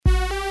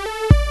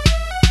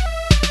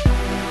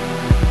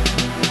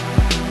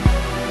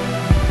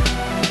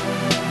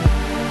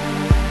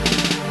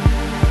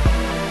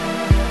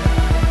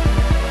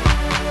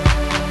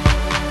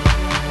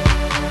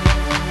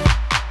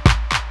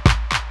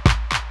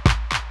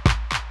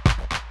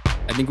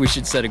I think we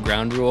should set a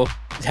ground rule.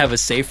 Have a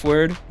safe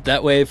word.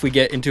 That way, if we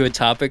get into a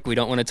topic we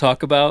don't want to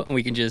talk about,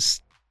 we can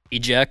just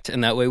eject,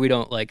 and that way we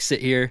don't like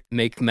sit here,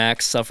 make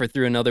Max suffer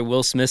through another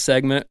Will Smith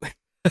segment.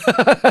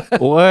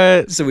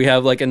 What? So we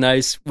have like a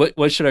nice,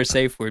 what should our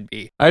safe word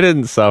be? I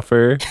didn't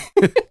suffer.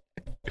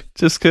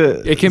 Just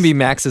cause It can be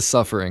Max's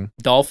suffering.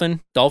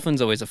 Dolphin?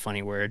 Dolphin's always a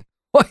funny word.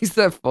 Why is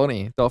that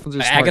funny? Dolphins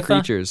are smart Agatha?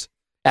 creatures.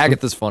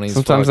 Agatha's funny as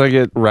sometimes fuck. I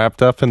get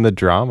wrapped up in the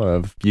drama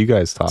of you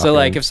guys talking. So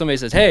like if somebody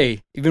says,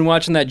 hey, you've been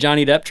watching that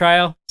Johnny Depp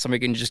trial? Somebody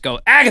can just go,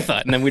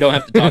 Agatha, and then we don't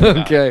have to talk about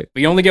Okay. it.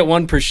 We only get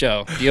one per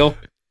show. Deal?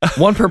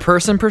 One per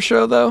person per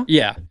show, though?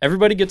 Yeah,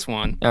 everybody gets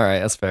one. All right,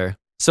 that's fair.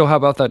 So how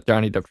about that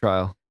Johnny Depp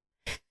trial?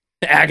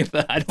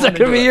 Agatha, I don't Is that want to going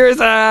to do be it.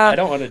 yours? I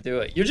don't want to do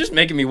it. You're just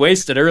making me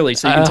waste it early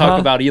so you can talk Uh-huh.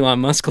 about Elon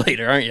Musk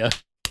later, aren't you?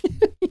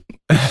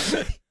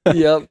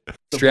 Yep.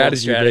 The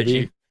Strategy, bold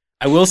baby.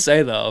 I will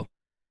say, though,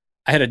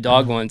 I had a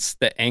dog once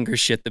that anger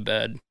shit the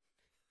bed.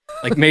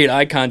 Like, made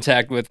eye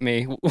contact with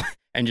me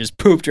and just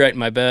pooped right in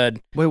my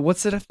bed. Wait,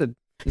 what's it have to...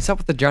 Is that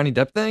with the Johnny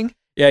Depp thing?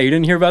 Yeah, you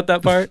didn't hear about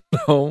that part?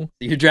 No.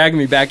 You're dragging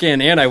me back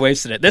in, and I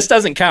wasted it. This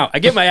doesn't count. I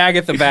get my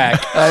Agatha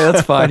back All right,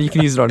 that's fine. You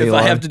can use it on if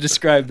Elon. I have to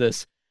describe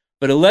this.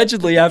 But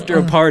allegedly, after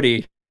a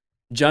party,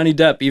 Johnny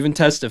Depp even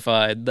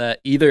testified that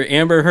either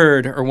Amber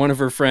Heard or one of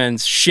her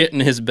friends shit in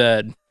his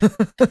bed.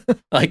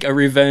 Like a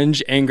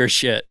revenge anger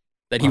shit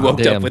that he Oh, woke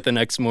damn. up with the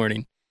next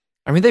morning.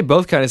 I mean, they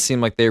both kind of seem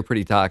like they were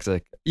pretty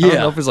toxic. I don't Yeah.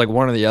 know if it's like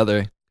one or the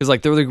other. Because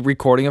like there was a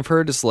recording of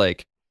her just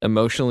like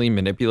emotionally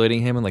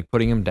manipulating him and like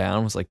putting him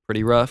down was like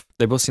pretty rough.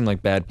 They both seem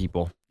like bad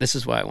people. This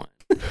is why I went.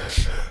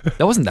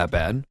 That wasn't that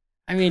bad.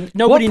 I mean,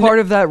 nobody. What part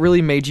of that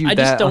really made you I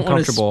that just don't want to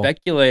uncomfortable?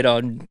 speculate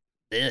on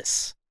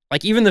this.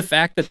 Like even the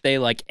fact that they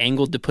like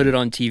angled to put it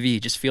on TV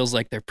just feels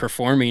like they're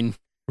performing.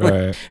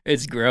 right.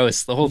 It's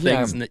gross. The whole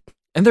Yeah. thing's.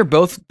 And they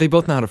both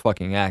know how to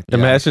fucking act. Yeah.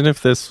 Imagine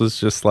if this was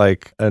just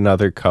like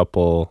another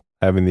couple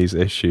having these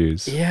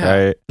issues, Yeah.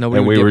 right? Nobody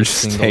and would we give were a just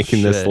single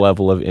taking this shit.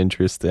 level of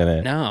interest in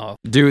it. No.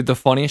 Dude, the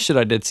funniest shit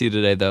I did see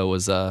today though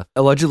was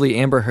allegedly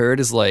Amber Heard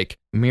is like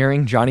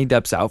mirroring Johnny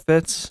Depp's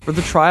outfits for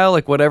the trial,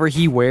 like whatever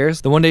he wears.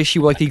 The one day she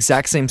wore like the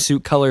exact same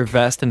suit color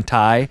vest and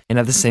tie and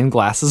had the same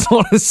glasses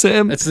on as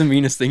him. That's the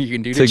meanest thing you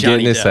can do To to get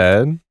Johnny in his Depp.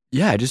 head.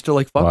 Yeah, just to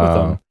like fuck with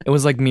Wow. him. It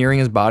was like mirroring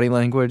his body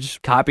language,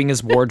 copying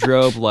his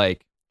wardrobe,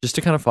 like just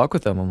to kind of fuck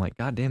with him. I'm like,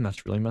 God damn,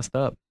 that's really messed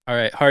up. All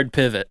right, hard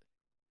pivot.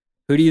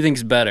 Who do you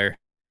think's better?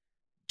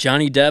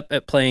 Johnny Depp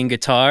at playing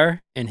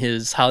guitar in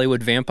his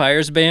Hollywood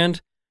Vampires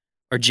band,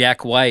 or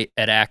Jack White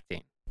at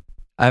acting?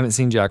 I haven't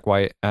seen Jack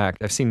White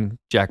act. I've seen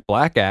Jack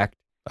Black act.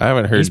 I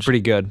haven't heard. He's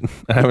pretty good.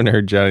 I haven't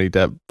heard Johnny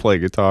Depp play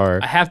guitar.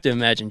 I have to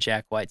imagine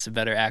Jack White's a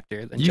better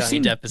actor than You've Johnny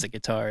seen Depp as a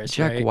guitarist.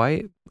 Jack right?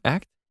 White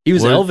act? He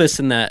was What? Elvis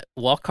in that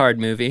Walk Hard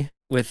movie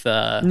with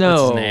what's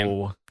his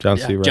name? John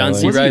Yeah, C. Reilly. John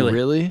C. Was he Reilly.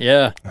 really?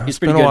 Yeah, he's It's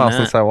pretty been a good while in that.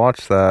 since I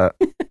watched that.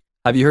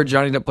 Have you heard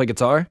Johnny Depp play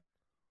guitar?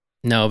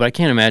 No, but I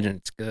can't imagine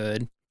it's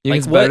good. You Like,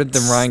 think it's better what's-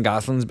 than Ryan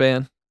Gosling's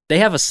band? They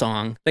have a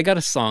song. They got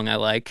a song I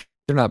like.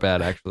 They're not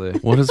bad, actually.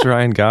 What does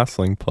Ryan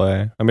Gosling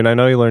play? I mean, I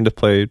know he learned to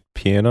play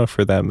piano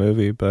for that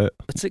movie, but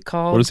What's it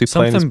called? what does he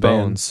play in his Something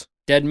band? Bones.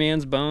 Dead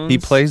Man's Bones? He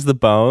plays the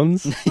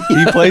bones.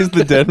 He plays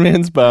the dead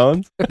man's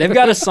bones. They've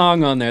got a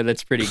song on there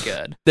that's pretty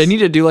good. They need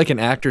to do like an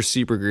actor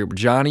supergroup.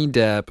 Johnny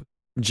Depp,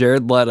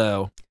 Jared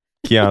Leto.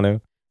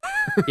 Keanu.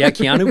 Yeah,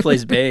 Keanu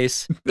plays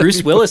bass.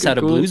 Bruce be Willis fucking had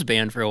a cool. blues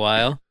band for a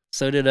while.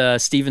 So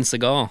did Steven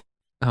Seagal.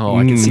 Oh,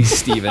 I can see Mm.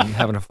 Steven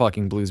having a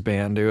fucking blues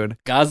band, dude.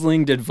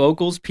 Gosling did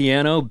vocals,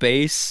 piano,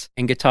 bass,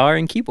 and guitar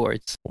and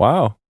keyboards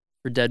Wow.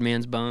 for Dead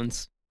Man's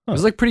Bones. It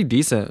was like pretty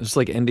decent. It was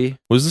like indie.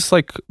 Was this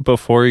like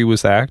before he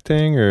was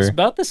acting It's or?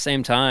 about the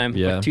same time.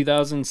 Yeah. Like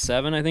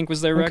 2007, I think, was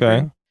their Okay.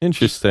 record.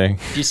 Interesting.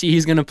 Do you see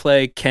he's going to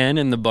play Ken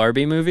in the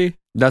Barbie movie?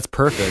 That's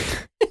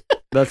perfect.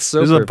 That's so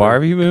There's a perfect.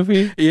 Barbie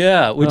movie?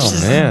 Yeah, which Oh,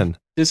 is man.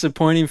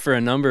 disappointing for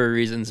a number of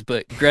reasons,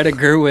 but Greta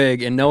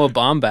Gerwig and Noah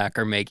Baumbach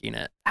are making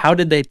it. How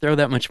did they throw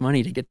that much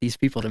money to get these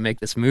people to make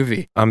this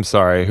movie? I'm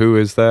sorry. Who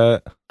is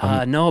that?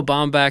 Noah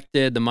Baumbach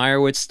did the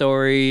Meyerowitz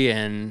Story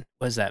and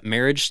was that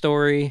Marriage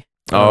Story?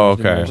 Oh, was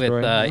the okay. Marriage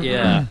With Story.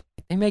 yeah,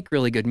 they make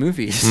really good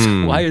movies.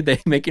 Hmm. Why are they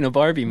making a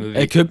Barbie movie?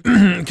 It could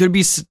could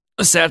be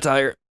a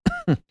satire.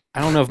 I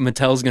don't know if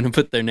Mattel's going to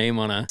put their name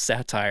on a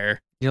satire.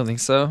 You don't think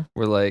so?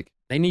 We're like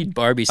They need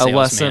Barbie a sales,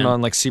 lesson man.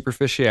 on like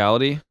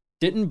superficiality.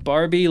 Didn't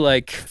Barbie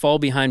like fall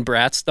behind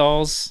Bratz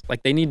dolls?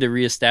 Like they need to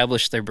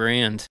reestablish their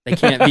brand. They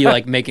can't be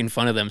like making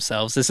fun of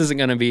themselves. This isn't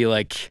going to be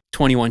like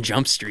 21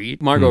 Jump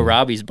Street. Margot Hmm.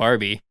 Robbie's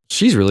Barbie.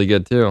 She's really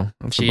good too.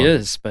 That's She a bummer.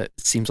 is, but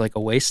it seems like a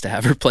waste to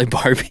have her play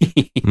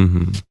Barbie.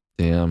 Mm-hmm.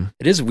 Damn.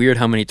 It is weird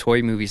how many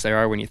toy movies there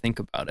are when you think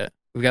about it.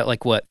 We've got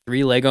like what,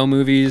 3 Lego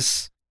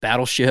movies,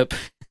 Battleship.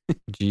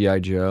 G.I.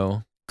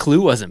 Joe.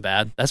 Clue wasn't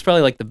bad. That's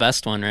probably like the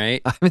best one,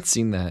 right? I haven't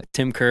seen that.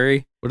 Tim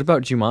Curry. What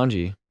about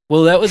Jumanji?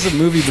 Well, that was a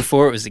movie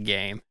before it was a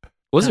game.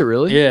 Was it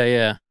really? Yeah,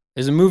 yeah.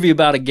 There's a movie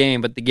about a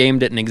game, but the game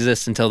didn't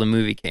exist until the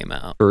movie came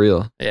out. For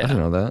real? Yeah. I didn't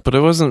know that. But it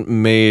wasn't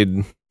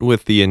made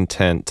with the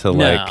intent to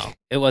No. like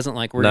It wasn't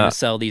like we're No. going to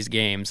sell these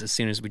games as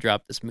soon as we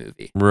drop this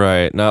movie.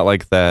 Right. Not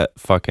like that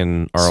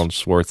fucking Arnold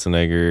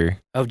Schwarzenegger.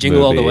 Oh,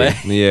 Jingle All the movie. Way.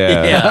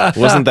 Yeah. Yeah.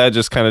 Wasn't that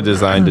just kind of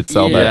designed to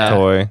sell Yeah. that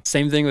toy?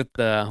 Same thing with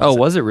the. Oh,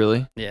 was it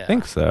really? Yeah. I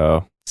think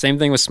so. Same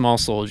thing with Small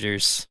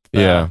Soldiers.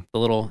 Yeah. The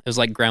little. It was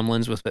like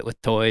Gremlins with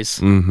toys.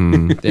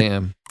 Mm-hmm.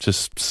 Damn.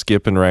 Just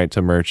skipping right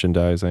to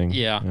merchandising.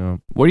 Yeah.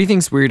 What do you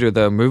think's weirder,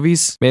 though?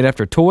 Movies made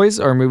after toys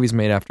or movies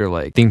made after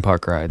like theme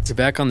park rides? We're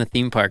back on the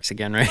theme parks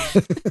again, right?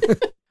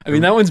 I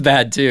mean, that one's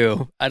bad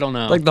too. I don't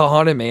know. Like the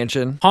Haunted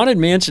Mansion. Haunted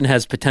Mansion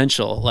has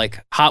potential.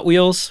 Like Hot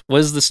Wheels, what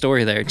is the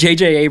story there?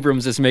 J.J.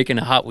 Abrams is making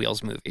a Hot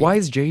Wheels movie. Why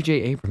is J.J.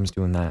 Abrams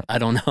doing that? I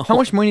don't know. How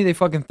much money do they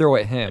fucking throw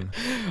at him?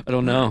 I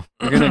don't know.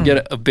 We're gonna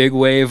get a big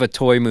wave of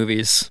toy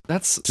movies.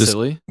 That's Just-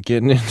 silly.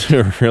 Getting into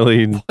a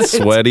really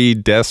sweaty,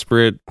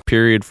 desperate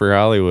period for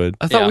Hollywood.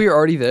 I thought Yeah. we were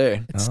already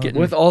there. It's Oh. getting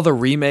With all the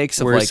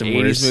remakes of worse like and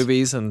 80s worse.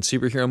 movies and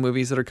superhero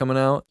movies that are coming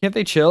out. Can't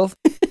they chill?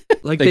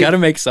 Like they got to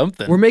make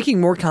something. We're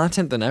making more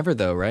content than ever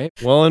though, right?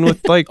 Well, and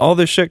with like all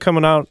this shit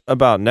coming out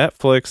about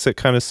Netflix, it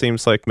kind of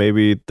seems like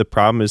maybe the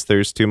problem is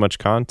there's too much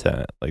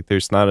content. Like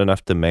there's not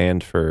enough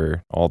demand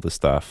for all the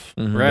stuff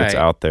Mhm. Right. that's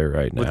out there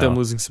right now. With them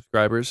losing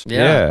subscribers.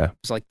 Yeah. It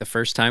was like the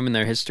first time in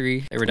their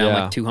history they were down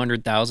Yeah. like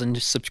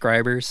 200,000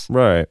 subscribers.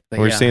 Right. But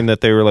We're yeah. seeing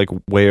that they were like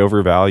way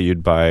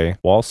overvalued by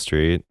Wall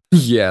Street.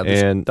 Yeah,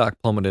 the And- stock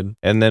plummeted.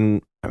 And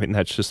then, I mean,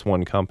 that's just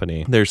one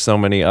company. There's so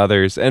many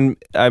others. And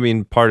I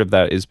mean, part of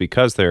that is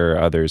because there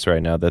are others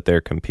right now that they're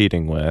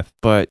competing with.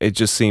 But it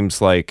just seems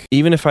like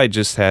even if I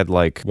just had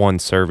like one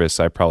service,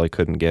 I probably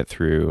couldn't get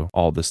through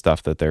all the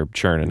stuff that they're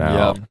churning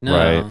out. No.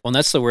 Right. Well, and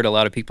that's the word a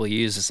lot of people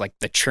use is like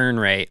the churn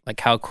rate. Like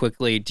how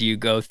quickly do you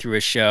go through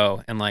a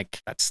show? And like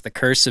that's the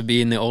curse of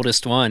being the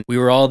oldest one. We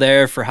were all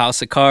there for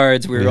House of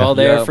Cards. We were Yeah. all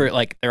there Yeah. for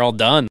like they're all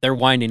done. They're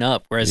winding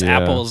up. Whereas Yeah.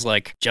 Apple's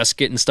like just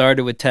getting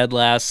started with Ted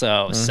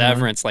Lasso,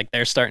 Severance. Like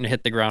they're starting to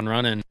hit the ground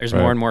running. There's Right.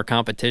 more and more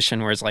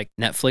competition. Whereas like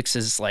Netflix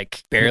is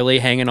like barely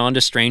hanging on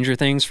to Stranger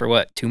Things for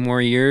what 2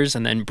 more years,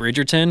 and then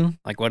Bridgerton.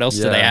 Like what else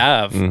do they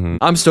Yeah. have? Mhm.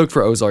 I'm stoked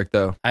for Ozark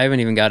though. I haven't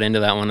even got into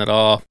that one at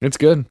all. It's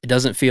good. It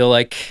doesn't feel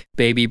like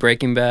baby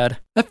Breaking Bad.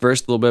 At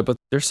first a little bit, but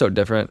they're so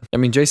different. I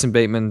mean, Jason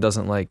Bateman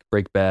doesn't like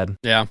break bad.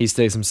 Yeah. He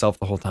stays himself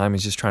the whole time.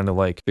 He's just trying to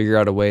like figure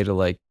out a way to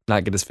like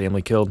not get his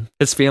family killed.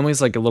 His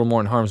family's like a little more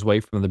in harm's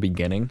way from the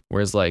beginning,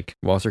 whereas like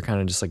Walter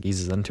kind of just like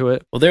eases into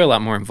it. Well, they're a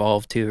lot more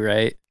involved too,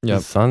 right? Yep.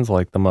 His son's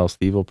like the most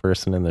evil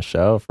person in the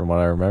show, from what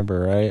I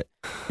remember, right?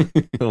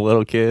 The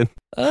little kid.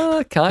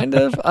 Kind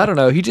of. I don't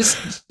know. He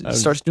just I'm-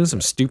 starts doing some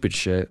stupid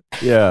shit.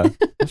 Yeah.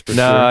 For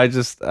No,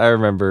 sure. I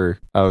remember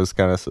I was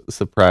kind of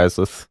surprised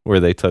with where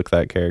they took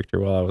that character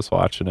while I was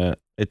watching it.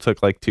 It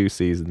took like 2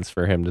 seasons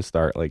for him to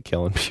start like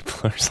killing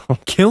people or something.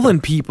 Killing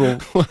people.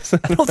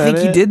 Wasn't I don't that think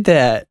he it? did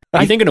that.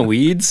 Are you thinking of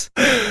Weeds?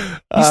 He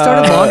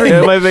started laundering-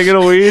 Am I thinking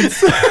of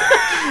Weeds?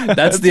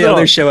 That's the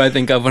other show I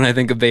think of when I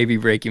think of Baby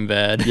Breaking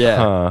Bad. Yeah.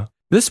 Huh.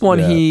 This one,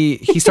 Yeah.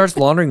 he starts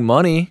laundering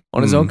money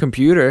on his own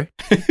computer.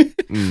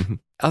 Mhm.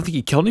 I don't think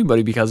he killed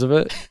anybody because of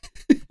it.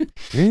 Did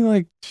he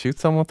like shoot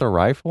someone with a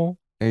rifle?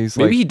 And he's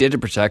Maybe like, he did to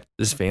protect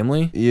his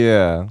family.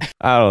 yeah.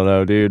 I don't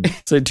know, dude.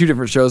 So 2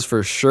 different shows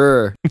for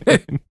sure.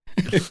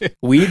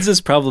 Weeds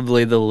is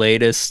probably the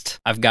latest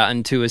I've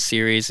gotten to a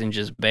series and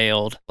just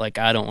bailed. Like,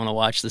 I don't want to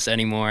watch this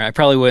anymore. I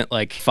probably went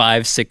like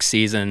 5-6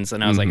 seasons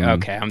and I was like, Mhm.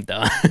 okay, I'm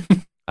done.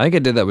 I think I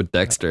did that with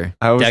Dexter.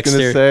 I was Dexter,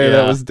 gonna say yeah.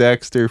 that was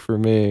Dexter for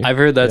me. I've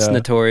heard that's Yeah.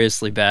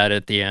 notoriously bad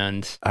at the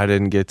end. I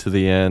didn't get to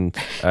the end.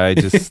 I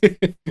just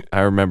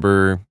I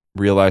remember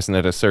realizing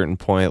at a certain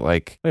point,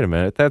 like, wait a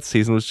minute, that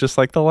season was just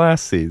like the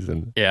last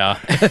season. Yeah.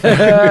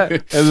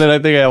 And then I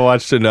think I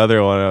watched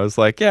another one. I was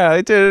like, yeah, I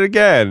did it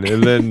again.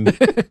 And then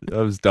I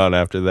was done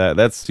after that.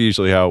 That's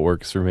usually how it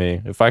works for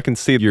me. If I can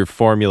see your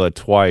formula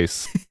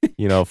twice,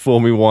 fool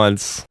me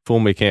once, fool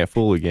me can't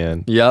fool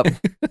again. Yep.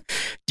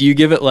 Do you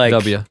give it like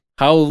W.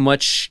 how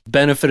much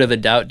benefit of the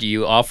doubt do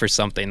you offer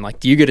something? Like,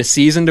 do you get a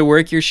season to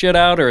work your shit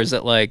out, or is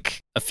it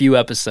like a few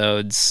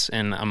episodes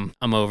and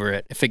I'm over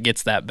it if it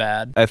gets that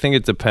bad? I think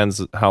it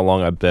depends how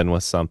long I've been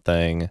with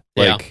something.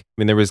 Yeah. Like, I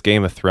mean, there was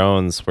Game of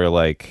Thrones where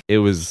like it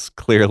was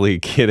clearly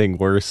getting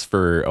worse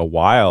for a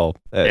while,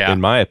 Yeah.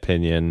 in my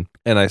opinion.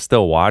 And I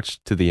still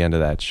watched to the end of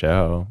that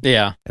show.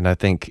 Yeah. And I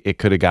think it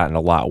could have gotten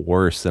a lot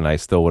worse, and I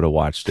still would have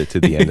watched it to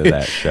the end of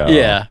that show.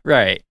 Yeah,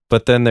 right.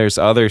 But then there's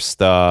other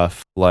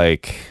stuff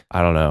like,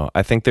 I don't know.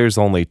 I think there's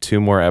only 2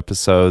 more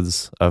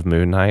episodes of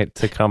Moon Knight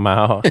to come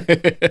out.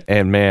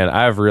 And man,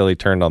 I've really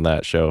turned on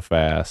that show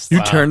fast. You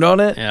Wow. turned on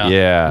it? Yeah.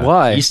 Yeah.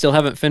 Why? You still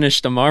haven't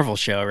finished a Marvel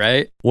show,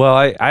 right? Well,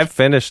 I've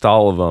finished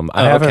all of them.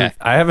 Oh, okay.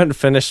 I haven't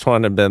finished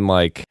one and been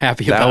like,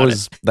 Happy that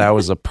about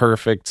was a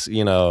perfect,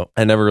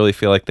 I never really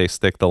feel like they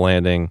stick the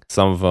landing.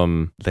 Some of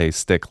them they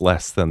stick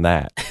less than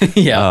that. it.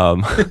 Yeah.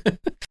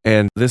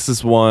 And this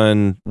is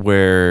one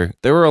where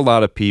there were a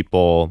lot of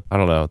people, I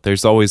don't know,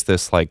 there's always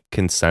this like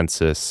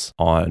consensus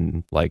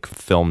on like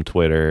film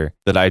Twitter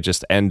that I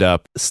just end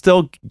up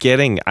still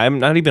getting. I'm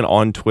not even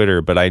on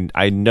Twitter, but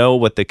I know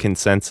what the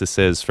consensus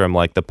is from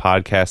like the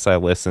podcasts I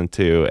listen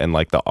to and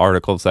like the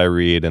articles I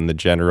read and the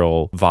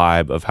general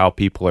vibe of how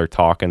people are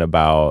talking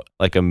about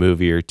like a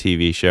movie or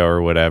TV show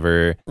or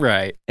whatever.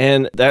 Right.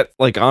 And that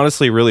like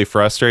honestly really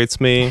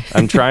frustrates me.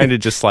 I'm trying to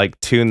just like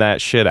tune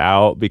that shit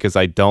out because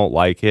I don't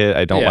like it.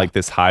 I don't like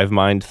this hive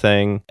mind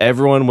thing.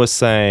 Everyone was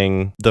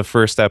saying the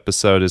first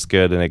episode is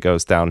good and it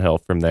goes downhill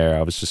from there.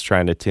 I was just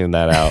trying to tune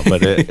that out,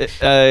 but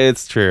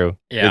it's true.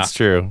 Yeah. It's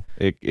true.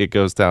 It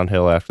goes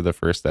downhill after the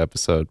first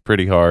episode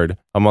pretty hard.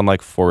 I'm on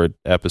like 4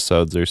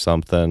 episodes or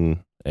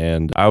something,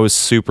 and I was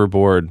super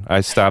bored.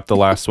 I stopped the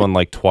last one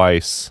like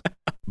twice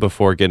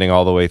before getting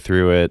all the way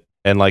through it.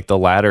 And like the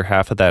latter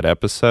half of that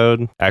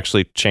episode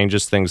actually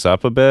changes things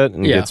up a bit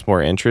and gets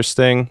more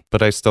interesting,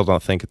 but I still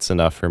don't think it's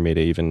enough for me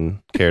to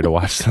even care to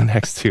watch the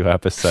next 2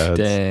 episodes.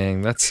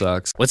 Dang, that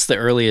sucks. What's the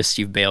earliest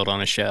you've bailed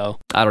on a show?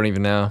 I don't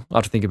even know. I'll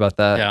have to think about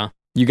that. Yeah.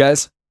 You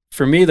guys?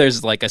 For me,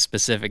 there's like a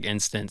specific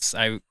instance.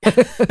 I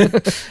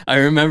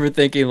remember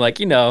thinking like,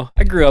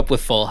 I grew up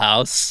with Full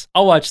House.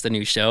 I'll watch the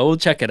new show. We'll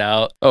check it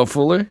out. Oh,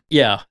 Fuller?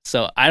 Yeah.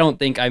 So I don't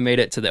think I made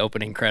it to the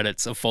opening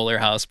credits of Fuller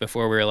House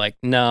before we were like,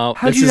 no,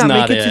 How did this you is not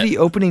not make it it. to the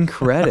opening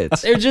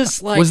credits? They're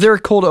just like... Was there a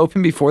cold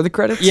open before the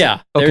credits? Yeah.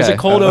 There's Okay. a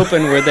cold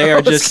open where they are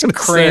I was just gonna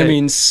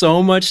cramming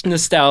so much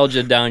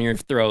nostalgia down your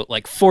throat,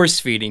 like force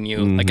feeding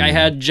you. Like I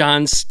had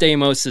John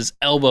Stamos'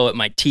 elbow at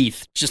my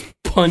teeth, just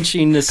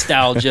punching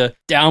nostalgia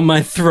down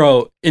my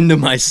throat into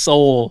my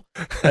soul.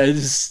 I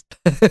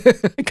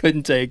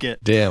couldn't take it.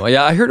 Damn.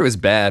 Yeah, I heard it was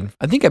bad.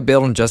 I think I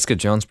bailed on Jessica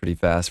Jones pretty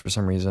fast for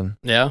some reason.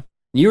 Yeah.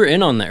 You were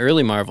in on the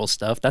early Marvel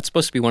stuff. That's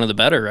supposed to be one of the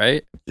better,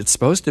 right? It's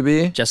supposed to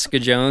be. Jessica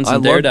Jones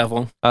and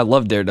Daredevil. I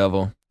love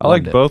Daredevil. I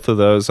like both of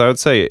those. I would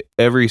say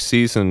every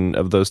season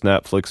of those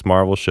Netflix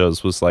Marvel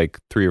shows was like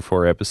 3 or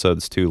 4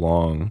 episodes too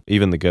long,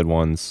 even the good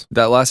ones.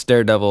 That last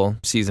Daredevil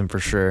season for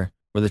sure,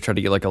 where they tried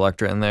to get like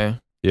Elektra in there.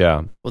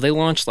 Yeah. Well, they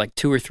launched like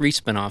 2 or 3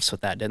 spinoffs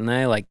with that, didn't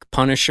they? Like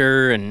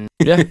Punisher and...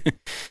 Yeah.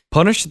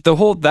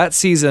 That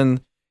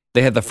season,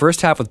 they had the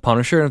first half with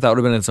Punisher, and if that would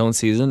have been its own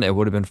season, it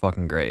would have been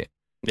fucking great.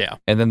 Yeah.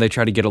 And then they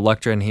tried to get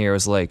Elektra in here. It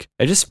was like,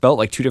 it just felt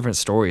like 2 different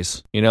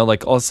stories.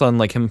 Like all of a sudden,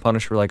 like him and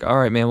Punisher were like, all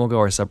right, man, we'll go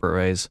our separate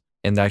ways.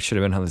 And that should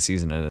have been how the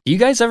season ended. Do you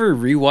guys ever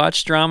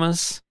rewatch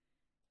dramas?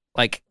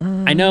 Like,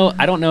 I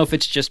don't know if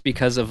it's just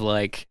because of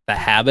like the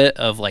habit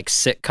of like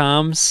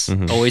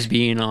sitcoms always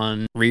being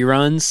on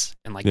reruns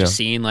and like just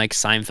seeing like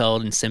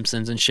Seinfeld and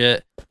Simpsons and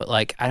shit. But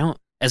like,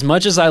 as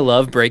much as I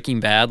love Breaking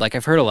Bad, like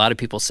I've heard a lot of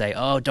people say,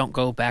 oh, don't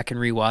go back and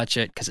rewatch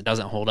it because it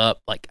doesn't hold up.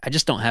 Like, I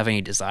just don't have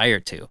any desire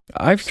to.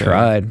 I've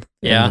tried.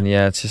 Yeah. And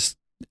yeah,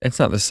 it's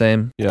not the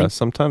same. Yeah,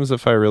 sometimes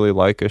if I really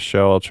like a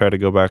show, I'll try to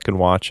go back and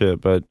watch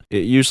it, but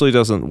it usually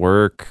doesn't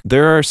work.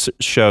 There are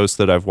shows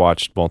that I've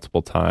watched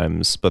multiple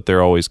times, but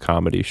they're always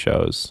comedy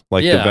shows.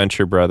 Like The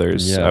Venture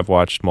Brothers, I've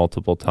watched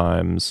multiple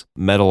times.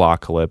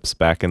 Metalocalypse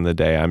back in the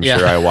day, I'm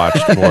sure I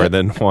watched more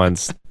than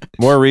once.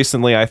 More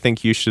recently, I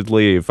Think You Should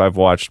Leave, I've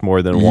watched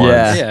more than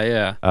once.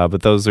 Yeah.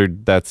 But those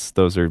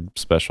are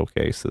special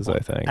cases, I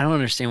think. I don't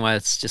understand why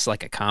it's just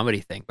like a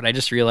comedy thing, but I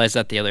just realized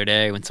that the other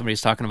day when somebody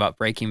was talking about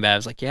Breaking Bad. I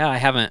was like, yeah, I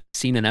haven't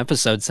seen an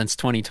episode since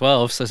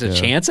 2012, so there's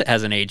a chance it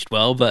hasn't aged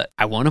well, but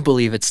I want to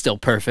believe it's still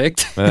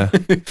perfect.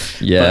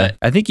 Yeah.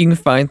 I think you can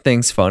find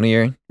things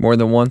funnier more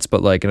than once,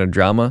 but like in a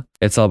drama,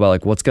 it's all about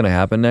like what's going to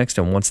happen next,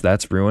 and once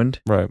that's ruined,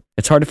 right?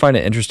 It's hard to find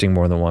it interesting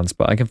more than once,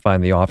 but I can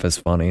find The Office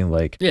funny.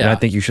 Like, and I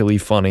think You Should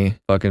Leave funny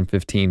fucking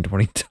 15,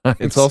 20 times.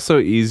 It's also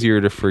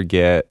easier to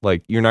forget.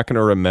 Like, you're not going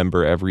to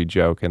remember every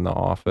joke in The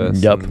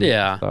Office. Yep.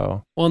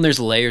 Well, and there's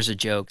layers of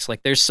jokes.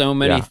 Like, there's so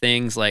many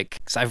things.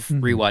 Like, cause I've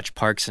rewatched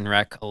Parks and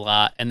Rec a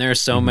lot, and there are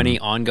so many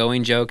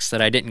ongoing jokes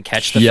that I didn't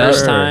catch the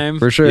first time.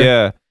 For sure.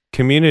 Yeah.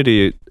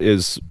 Community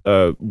is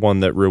one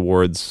that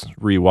rewards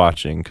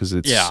rewatching because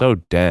it's so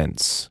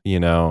dense,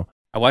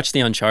 I watched the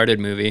Uncharted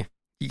movie.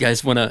 You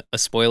guys want a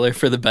spoiler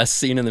for the best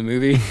scene in the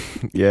movie?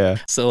 Yeah.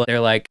 So they're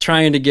like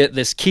trying to get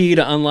this key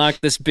to unlock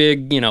this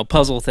big,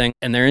 puzzle thing.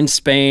 And they're in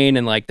Spain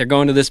and like they're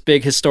going to this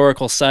big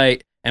historical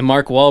site. And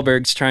Mark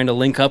Wahlberg's trying to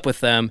link up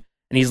with them.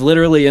 And he's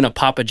literally in a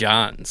Papa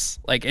John's.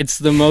 Like, it's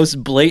the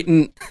most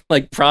blatant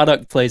like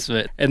product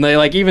placement. And they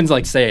like even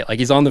like say it. Like,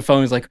 he's on the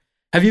phone. He's like,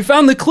 have you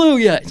found the clue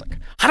yet? He's like,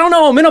 I don't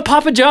know. I'm in a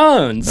Papa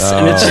John's.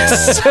 And it's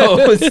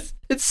just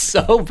it's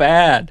so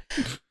bad.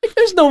 Like,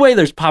 there's no way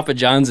there's Papa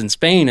John's in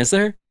Spain, is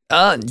there?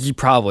 He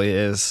probably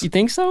is. You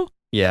think so?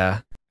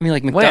 Yeah. I mean,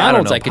 like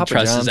McDonald's, I could Papa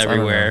trust John's, is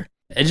everywhere.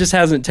 It just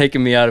hasn't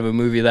taken me out of a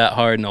movie that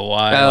hard in a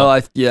while.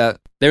 Oh, yeah.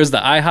 There's the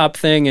IHOP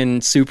thing in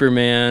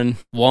Superman,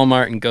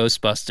 Walmart, and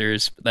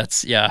Ghostbusters.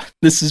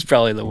 This is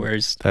probably the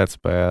worst. That's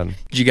bad.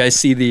 Did you guys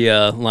see the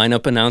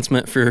lineup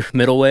announcement for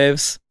Middle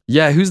Waves?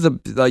 Yeah, who's the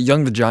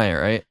Young the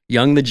Giant, right?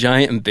 Young the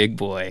Giant and Big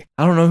Boy.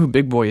 I don't know who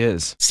Big Boy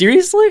is.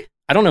 Seriously?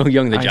 I don't know who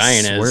Young the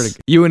Giant is.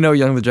 You would know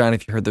Young the Giant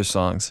if you heard their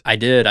songs. I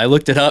did. I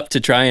looked it up to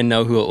try and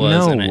know who it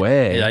was. No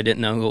way. I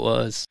didn't know who it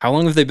was. How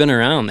long have they been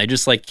around? They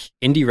just like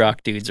indie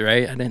rock dudes,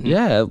 right? I didn't.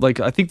 Yeah, like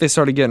I think they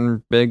started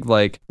getting big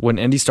like when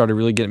indie started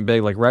really getting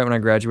big, like right when I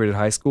graduated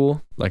high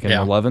school, like in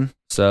 11.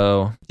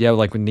 So yeah,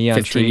 like with Neon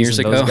 15 Trees years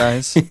and ago. those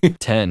guys.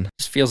 10.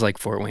 Just feels like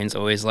Fort Wayne's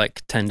always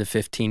like 10 to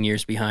 15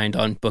 years behind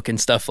on booking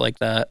stuff like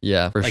that.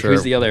 Yeah, for Like sure.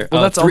 who's the other? Well,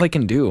 Oh, that's all they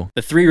can do.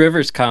 The Three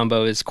Rivers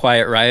combo is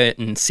Quiet Riot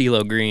and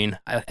CeeLo Green.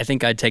 I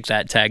think I'd take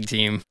that tag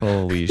team.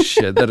 Holy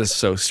shit, that is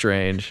so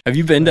strange. Have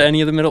you been to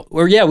any of the middle?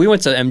 Or yeah, we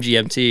went to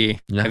MGMT.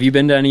 Yeah. Have you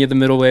been to any of the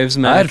middle waves,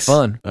 Max? I had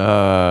fun.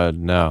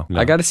 No.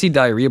 I got to see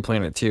Diarrhea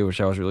Planet too,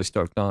 which I was really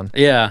stoked on.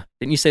 Yeah.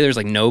 Didn't you say there's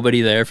like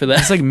nobody there for that?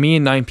 It's like me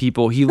and 9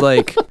 people. He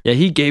like, yeah,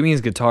 he gave me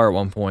his guitar at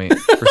one point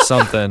for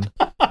something.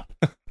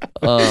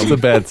 It's a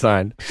bad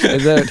sign.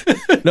 And then,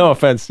 No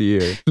offense to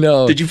you.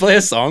 no, Did you play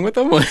a song with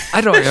them?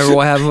 I don't remember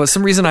what happened, but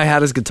some reason I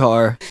had his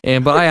guitar,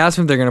 but I asked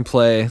him if they're gonna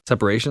play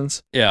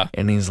Separations, Yeah.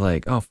 and he's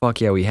like, "Oh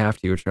fuck yeah, we have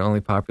to," which is our only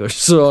popular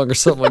song or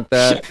something like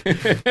that.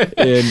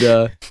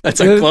 And That's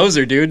a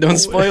closer, dude. Don't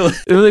spoil it.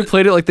 they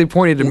played it like they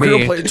pointed to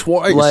me. it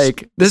twice.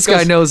 Like this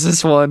guy knows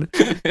this one,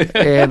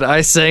 and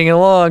I sang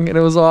along, and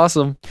it was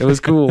awesome. It was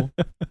cool.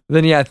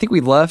 Then yeah, I think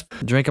we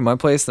left, drank at my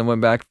place, then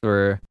went back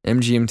for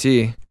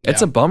MGMT.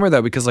 It's Yeah. a bummer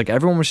though because like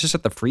everyone was just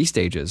at the free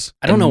stages.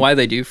 I don't know And why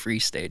they do free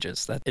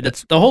stages.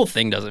 It's the whole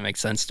thing doesn't make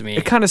sense to me.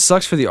 It kind of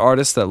sucks for the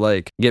artists that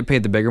like get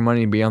paid the bigger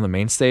money to be on the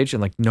main stage,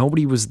 and like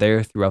nobody was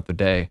there throughout the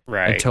day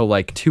Right. until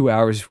like 2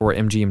 hours before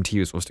MGMT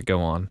was supposed to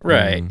go on.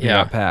 Right, And it yeah.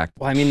 got packed.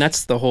 Well, I mean,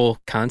 that's the whole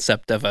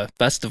concept of a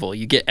festival.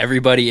 You get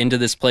everybody into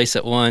this place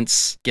at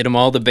once, get them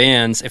all the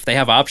bands. If they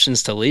have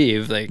options to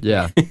leave,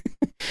 Yeah.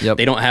 Yep.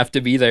 they don't have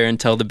to be there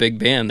until the big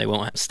band. They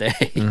won't stay.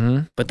 hmm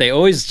But they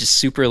always just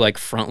super like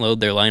front load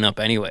their lineup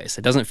anyways.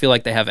 It doesn't feel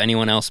like they have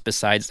anyone else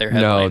besides their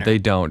headliner. No, they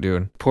don't,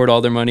 dude. poured all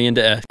their money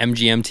into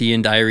MGMT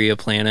and Diarrhea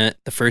Planet.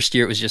 The first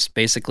year it was just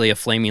basically a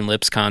Flaming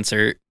Lips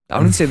concert. I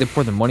wouldn't say they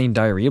poured the money in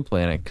Diarrhea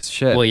Planet, 'cause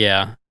shit. Well,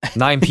 yeah.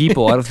 9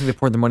 people. I don't think they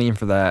poured the money in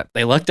for that.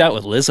 They lucked out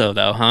with Lizzo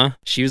though, huh?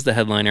 She was the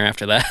headliner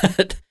after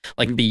that.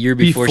 Like the year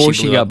before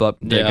she blew got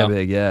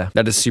big, yeah.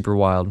 That is super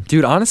wild.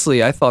 Dude,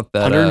 honestly, I thought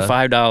that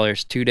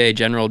 $105, 2-day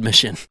general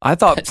admission. I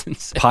thought That's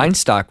insane. Pine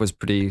Stock was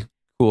pretty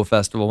cool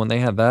festival when they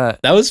had that.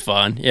 That was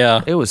fun.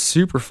 Yeah. It was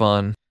super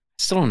fun.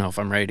 Still don't know if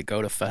I'm ready to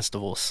go to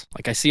festivals.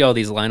 Like I see all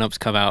these lineups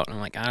come out and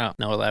I'm like, I don't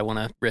know that I want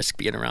to risk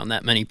being around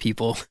that many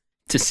people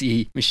to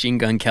see Machine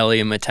Gun Kelly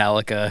and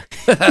Metallica.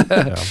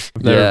 Yeah. I've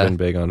never Yeah. been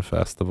big on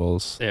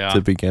festivals Yeah.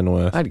 to begin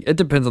with. It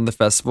depends on the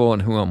festival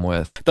and who I'm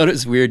with. I thought it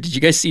was weird. Did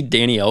you guys see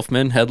Danny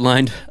Elfman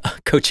headlined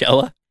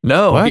Coachella?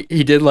 No. What?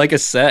 He did like a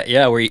set,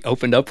 yeah, where he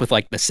opened up with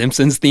like the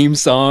Simpsons theme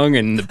song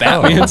and the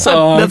Batman Oh.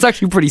 song. That's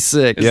actually pretty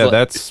sick. It's Yeah, like-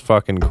 that's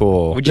fucking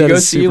cool. Would you That go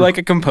is see super- like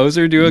a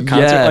composer do a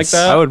concert like Yes.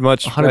 that? I would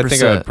much. I think I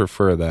 100%. would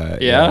prefer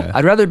that. Yeah?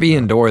 I'd rather be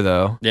indoor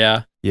though,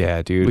 Yeah.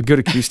 Yeah, dude. with good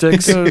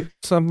acoustics.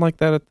 Something like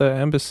that at the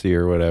embassy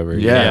or whatever.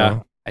 you Yeah.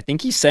 know? I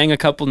think he sang a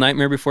couple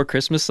Nightmare Before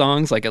Christmas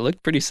songs. Like it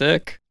looked pretty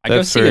sick. I'd go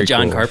That's see a very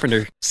John cool.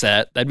 Carpenter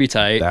set. That'd be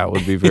tight. That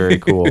would be very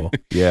cool.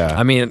 Yeah.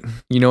 I mean,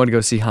 you know, to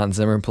go see Hans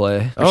Zimmer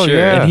play. oh sure.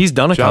 yeah. And he's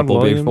done a John couple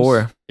Williams.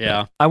 before.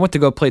 Yeah. I went to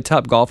go play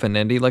Top Golf in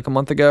Indy like a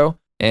month ago,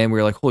 and we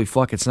were like, holy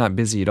fuck, it's not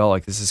busy at all.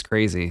 Like, this is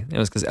crazy. And it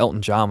was because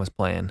Elton John was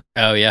playing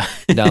Oh yeah.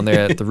 down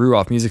there at the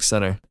Ruoff Music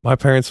Center. My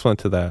parents went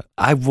to that.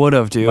 I would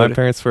have, dude. My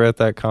parents were at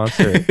that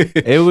concert.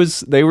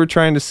 They were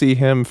trying to see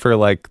him for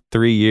like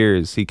 3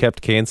 years. He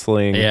kept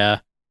canceling Yeah.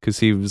 because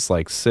he was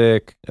like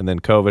sick, and then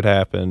COVID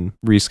happened,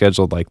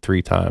 rescheduled like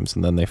 3 times,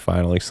 and then they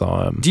finally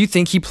saw him. Do you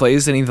think he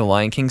plays any of the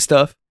Lion King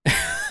stuff?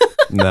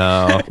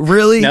 No.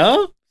 Really?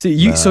 No? So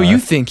you, Nah. so you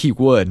think he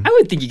would? I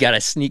would think you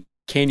gotta sneak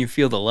Can You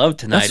Feel the Love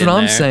Tonight That's what in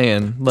I'm there.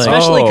 saying. Like,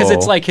 Especially because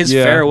it's Oh, like his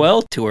yeah.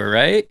 farewell tour,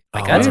 right?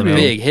 Like Oh, that's I a don't know.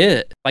 big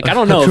hit. Like I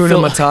don't know. if Hakuna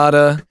Phil-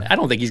 Matata. I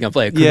don't think he's gonna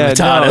play Hakuna Yeah,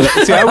 Matata.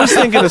 no. See, I was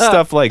thinking of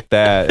stuff like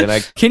that, and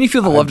I Can You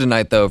Feel the Love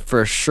Tonight, though?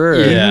 For sure.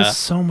 Yeah. he has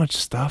so much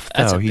stuff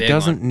That's though. a He big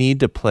doesn't one.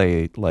 need to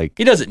play like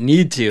He doesn't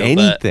need to. But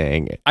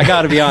anything. I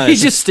gotta be honest. He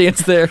just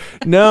stands there.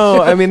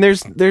 No, I mean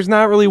there's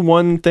not really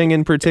one thing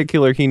in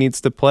particular he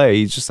needs to play.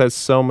 He just has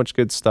so much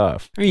good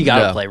stuff. I mean, you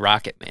gotta Yeah. play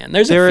Rocket Man.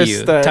 There's There a is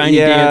few. the- Tiny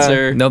yeah.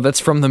 Dancer. No, that's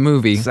from the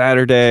movie.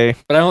 Saturday.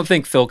 But I don't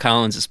think Phil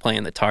Collins is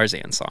playing the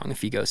Tarzan song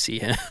if you go see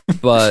him.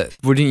 But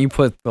wouldn't you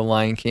put the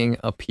Lion King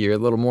up here a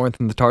little more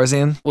than the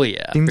Tarzan? Well,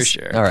 yeah, for Things-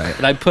 sure. All right.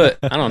 But I put,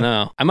 I don't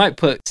know. I might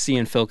put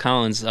seeing Phil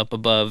Collins up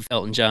above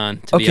Elton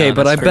John. To be Okay,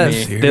 but I honest, for bet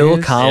me. Serious? Bill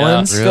Yeah.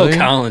 Collins, Phil Really?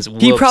 Collins. he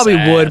whoops probably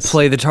would ass.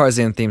 play the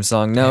Tarzan theme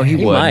song. No, he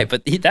He would. might,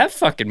 but that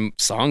fucking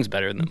song's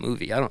better than the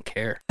movie. I don't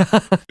care.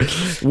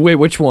 Wait,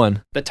 which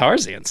one? The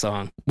Tarzan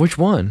song. Which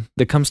one?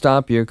 The Come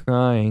Stop Your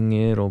Crying,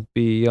 It'll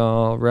Be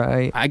All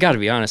Right. I gotta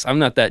be honest. I'm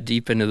not that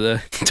deep into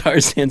the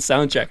Tarzan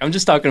soundtrack. I'm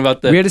just talking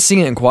about We the had to sing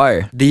it in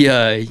choir.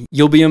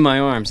 You'll Be in My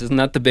Arms. Isn't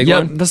that the big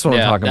Yep, one? that's what I'm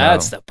talking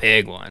That's about. the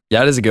big one.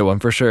 Yeah, it is a good one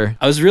for sure.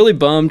 I was really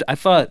bummed. I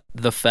thought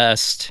The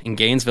Fest in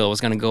Gainesville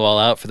was going to go all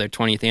out for their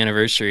 20th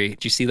anniversary.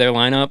 Did you see their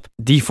lineup?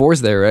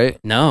 D4's there, right?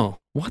 No.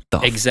 What the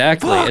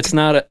Exactly. fuck? It's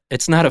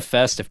not a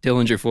fest if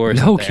Dillinger 4 is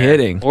No there.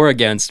 kidding. Or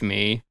Against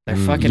Me. Their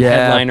fucking Yeah.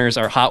 headliners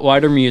are Hot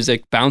Water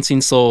Music,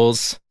 Bouncing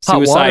Souls, Hot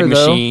Suicide Water,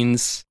 though.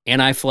 Machines,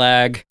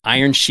 Anti-Flag,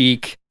 Iron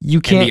Chic, You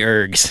and can't the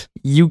Ergs.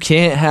 you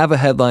can't have a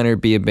headliner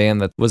be a band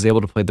that was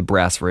able to play the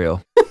brass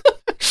rail. The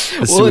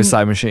Well,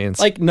 Suicide Machines.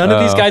 Like, none of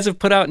these Oh. guys have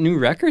put out new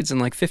records in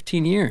like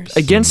 15 years.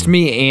 Against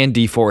Me and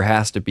D4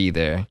 has to be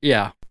there.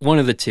 Yeah, one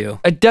of the two.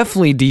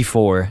 Definitely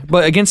D4,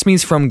 but Against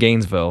Me's from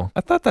Gainesville.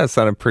 I thought that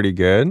sounded pretty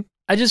good.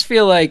 I just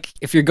feel like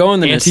if you're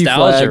going the nostalgia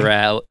Anti-Flag.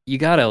 route, you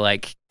gotta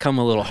like come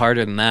a little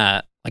harder than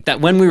that. Like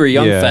that When We Were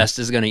Young Yeah. Fest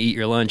is gonna eat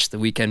your lunch the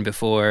weekend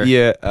before.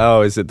 Yeah.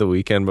 Oh, is it the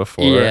weekend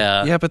before?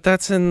 Yeah. Yeah, but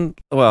that's in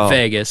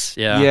Vegas,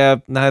 yeah. Yeah,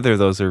 neither of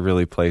those are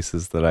really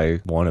places that I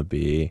want to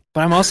be.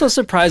 But I'm also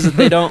surprised that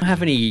they don't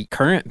have any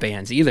current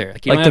bands either.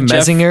 Like, you Like don't the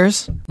have Jeff-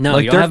 Messingers? No,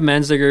 Like you don't they're-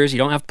 have Menzingers, you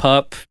don't have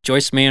Pup,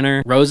 Joyce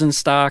Manor,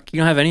 Rosenstock. You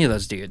don't have any of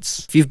those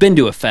dudes. If you've been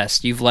to a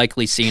fest, you've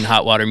likely seen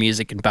Hot Water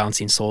Music and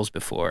Bouncing Souls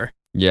before.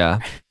 Yeah.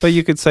 But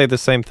you could say the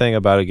same thing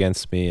about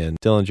Against Me and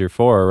Dillinger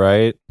 4,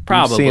 right?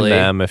 Probably. You've seen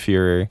them if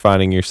you're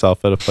finding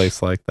yourself at a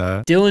place like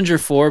that. Dillinger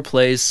 4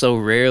 plays so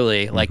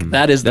rarely. Like,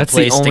 that is the That's the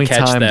place only to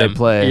catch time they them.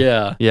 play.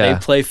 Yeah. Yeah. They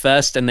play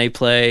Fest and they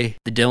play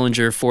the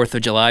Dillinger 4th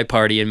of July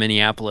party in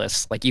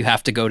Minneapolis. Like, you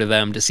have to go to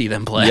them to see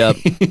them play. Yep.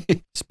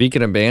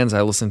 Speaking of bands,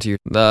 I listened to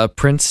your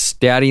Prince,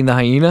 Daddy and the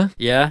Hyena.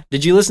 Yeah.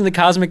 Did you listen to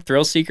Cosmic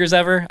Thrill Seekers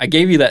ever? I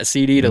gave you that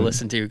CD to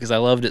listen to because I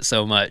loved it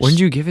so much. When did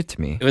you give it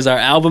to me? It was our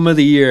album of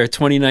the year,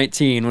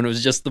 2019, when it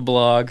was just the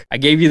blog. I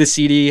gave you the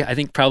CD, I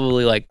think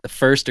probably like the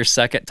first or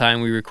second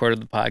time we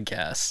recorded the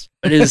podcast.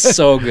 It is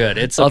so good.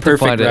 It's I'll a have to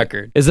perfect find it.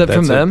 record. Is that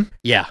from That's a- them?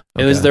 Yeah.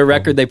 It was Okay, their cool.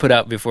 record they put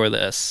out before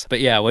this.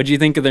 But yeah, what'd you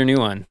think of their new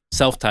one?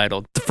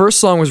 Self-titled. The first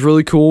song was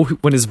really cool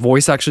when his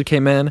voice actually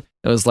came in.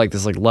 It was like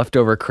this like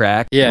leftover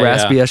crack, Yeah,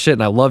 raspy ass shit,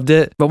 and I loved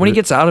it. But when he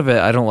gets out of it,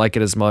 I don't like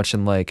it as much.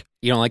 And like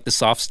You don't like the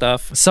soft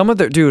stuff? some of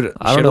their dude, I Should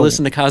don't have know.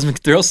 listened to Cosmic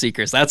Thrill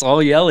Seekers. That's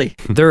all Yelly.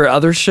 There are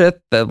other shit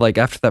that like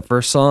after that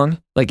first song,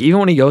 like even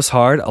when he goes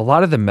hard, a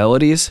lot of the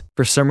melodies,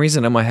 for some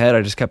reason in my head,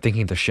 I just kept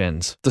thinking of the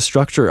Shins. The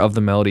structure of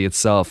the melody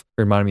itself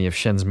reminded me of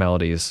Shins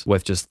melodies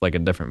with just like a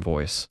different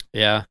voice.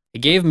 Yeah. It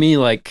gave me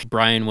like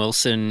Brian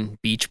Wilson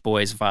Beach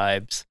Boys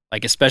vibes.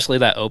 Like especially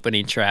that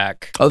opening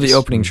track. Oh, the Just-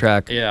 opening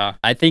track. Yeah.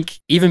 I think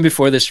even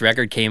before this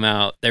record came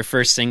out, their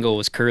first single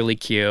was Curly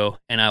Q.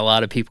 And a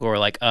lot of people were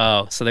like,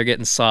 oh, so they're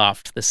getting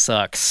soft. This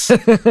sucks.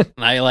 And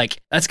I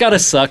like, that's gotta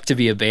suck to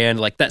be a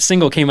band. Like that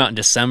single came out in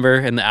December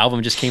and the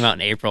album just came out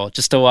in April.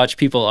 Just to watch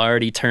people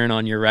already turn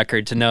on your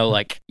record to know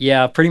like,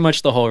 yeah, pretty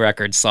much the whole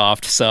record's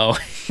soft. So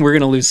we're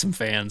gonna lose some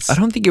fans. I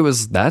don't think it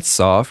was that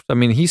soft. I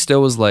mean, he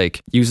still was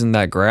like using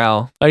that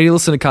growl. I need to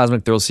listen to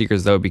Cosmic Thrill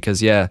Seekers though,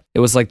 because yeah, it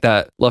was like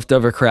that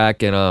leftover crack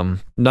and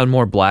None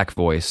More Black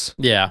voice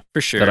Yeah,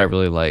 for sure. that I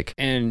really like.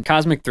 And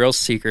Cosmic Thrill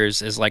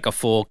Seekers is like a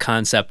full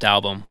concept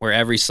album where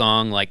every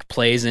song like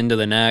plays into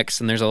the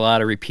next and there's a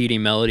lot of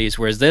repeating melodies,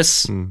 whereas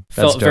this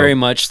felt dope. very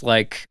much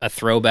like a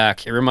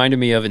throwback. It reminded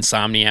me of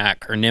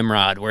Insomniac or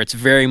Nimrod, where it's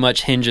very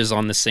much hinges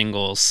on the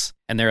singles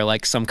and there are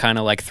like some kind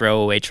of like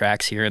throwaway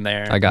tracks here and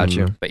there. I got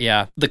you. But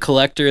yeah, The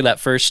Collector, that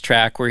first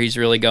track where he's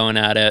really going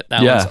at it,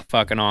 that Yeah. one's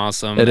fucking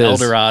awesome. It is. El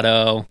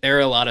Dorado. There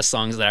are a lot of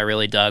songs that I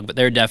really dug, but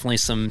there are definitely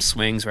some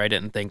swings where I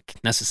didn't think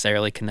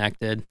necessarily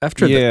connected.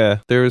 After the, Yeah,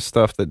 there was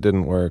stuff that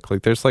didn't work.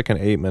 Like there's like an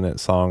 8-minute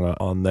song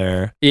on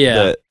there Yeah.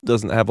 that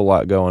doesn't have a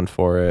lot going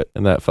for it,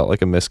 and that felt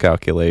like a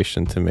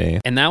miscalculation to me.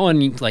 And that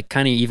one, like,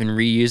 kind of even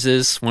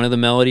reuses one of the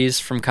melodies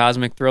from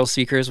Cosmic Thrill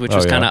Seekers, which Oh,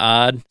 was yeah. kind of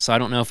odd. So I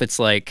don't know if it's,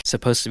 like,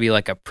 supposed to be,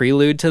 like, a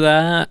prelude to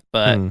that,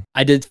 but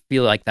I did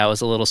feel like that was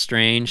a little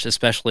strange,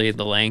 especially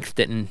the length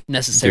didn't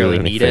necessarily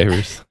Do any need it.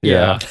 favors.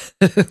 Yeah.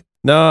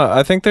 No,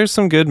 I think there's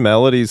some good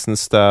melodies and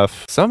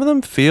stuff. Some of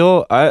them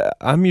feel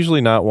I'm usually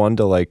not one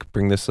to like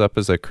bring this up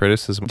as a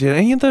criticism. Did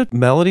any of the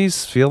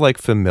melodies feel like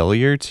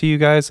familiar to you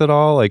guys at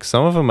all? Like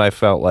some of them I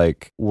felt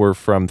like were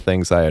from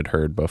things I had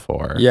heard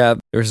before. yeah,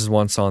 there was this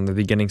one song, the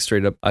beginning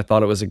straight up, I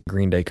thought it was a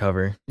Green Day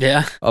cover.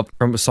 Yeah. Up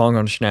from a song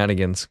on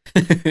Shenanigans.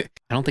 I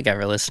don't think I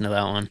ever listened to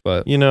that one.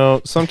 But You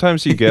know,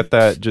 sometimes you get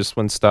that just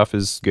when stuff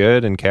is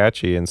good and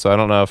catchy. And so I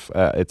don't know if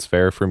it's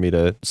fair for me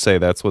to say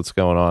that's what's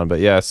going on. But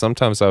yeah,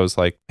 sometimes I was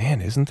like, man,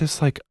 isn't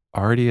this like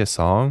already a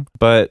song?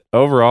 But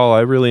overall, I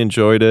really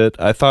enjoyed it.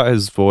 I thought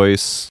his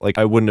voice, like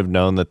I wouldn't have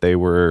known that they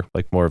were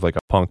like more of like a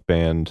punk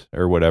band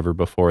or whatever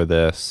before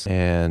this.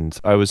 And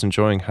I was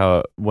enjoying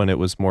how when it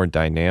was more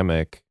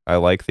dynamic, I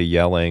like the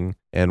yelling.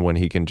 And when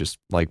he can just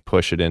like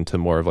push it into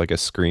more of like a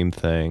scream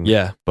thing.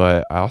 yeah,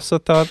 But I also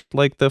thought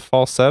like the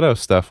falsetto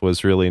stuff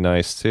was really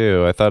nice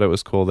too. I thought it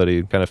was cool that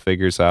he kind of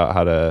figures out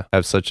how to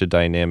have such a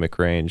dynamic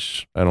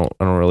range. I don't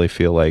really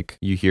feel like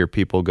you hear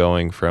people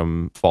going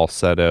from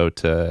falsetto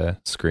to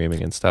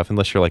screaming and stuff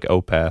unless you're like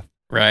Opeth,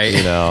 Right.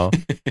 you know.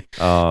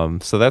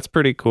 So that's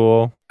pretty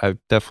cool. I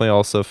definitely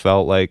also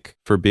felt like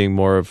for being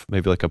more of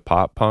maybe like a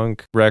pop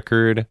punk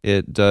record,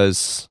 it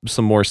does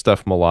some more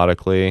stuff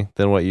melodically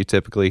than what you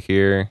typically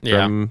hear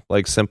from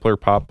like simpler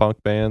pop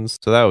punk bands.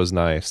 So that was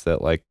nice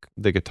that like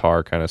the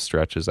guitar kind of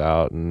stretches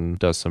out and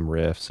does some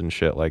riffs and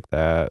shit like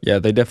that. Yeah,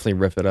 they definitely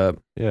riff it up.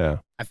 Yeah.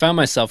 I found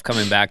myself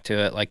coming back to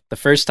it. Like the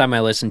first time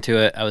I listened to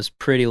it, I was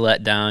pretty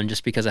let down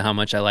just because of how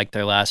much I liked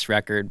their last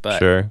record. But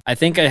Sure. I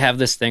think I have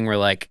this thing where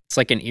like it's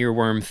like an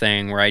earworm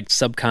thing where I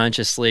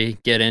subconsciously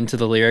get into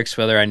the lyrics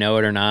whether I know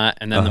it or not.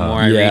 And then the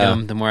more I read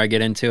them, the more I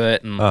get into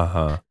it. And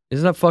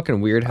Isn't that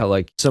fucking weird how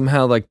like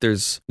somehow like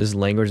there's this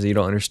language that you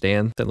don't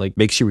understand that like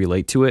makes you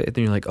relate to it, and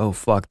then you're like, oh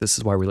fuck, this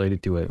is why I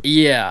related to it.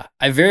 Yeah,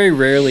 I very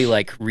rarely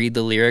like read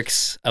the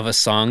lyrics of a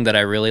song that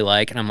I really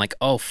like and I'm like,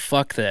 oh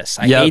fuck this,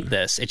 I hate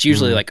this. It's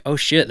usually like, oh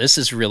shit, this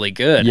is really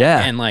good.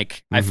 Yeah. And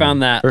like I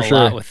found that a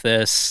lot with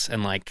this,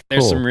 and like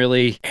there's some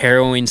really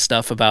harrowing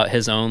stuff about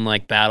his own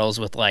like battles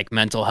with like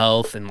mental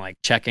health and like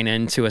checking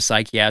into a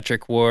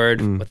psychiatric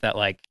ward with that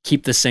like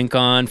Keep the Sync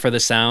On for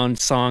the Sound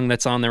song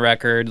that's on the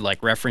record,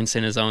 like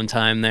referencing his own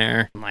time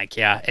there. I'm like,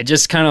 yeah, it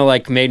just kind of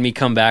like made me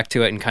come back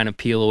to it and kind of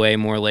peel away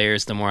more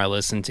layers the more I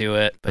listened to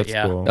it. But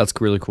That's cool. That's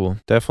really cool.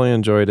 Definitely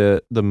enjoyed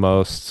it the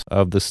most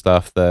of the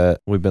stuff that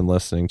we've been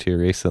listening to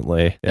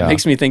recently. It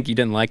makes me think you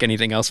didn't like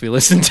anything else we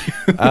listened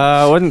to.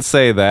 I wouldn't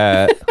say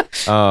that.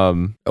 I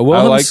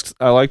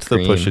liked the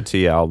Pusha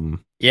T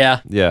album. Yeah.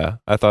 Yeah,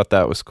 I thought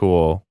that was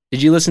cool.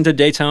 Did you listen to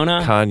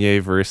Daytona?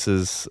 Kanye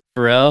versus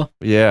Pharrell?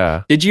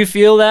 Yeah. Did you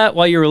feel that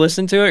while you were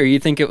listening to it, or you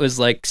think it was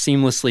like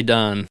seamlessly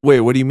done? Wait,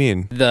 what do you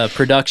mean? The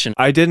production.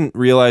 I didn't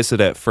realize it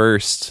at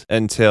first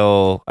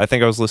until I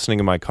think I was listening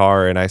in my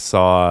car and I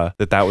saw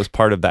that was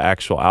part of the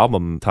actual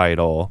album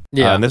title.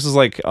 Yeah. And this was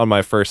like on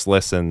my first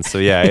listen. So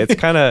yeah, it's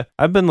kind of,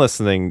 I've been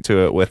listening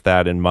to it with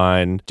that in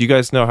mind. Do you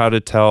guys know how to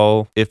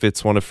tell if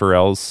it's one of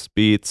Pharrell's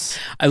beats?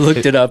 I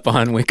looked it up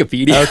on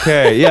Wikipedia.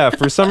 Okay. Yeah.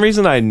 For some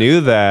reason I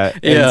knew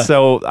that. Yeah. And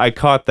so I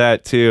caught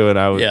that too.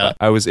 And Yeah.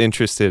 I was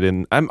interested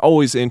I'm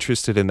always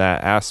interested in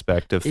that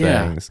aspect of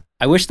things.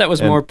 I wish that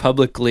was more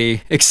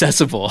publicly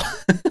accessible.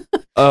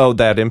 Oh,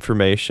 that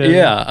information?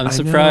 Yeah, I'm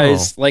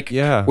surprised. know. Like,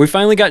 Yeah. we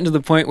finally gotten to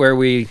the point where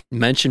we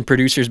mention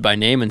producers by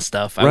name and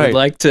stuff. I would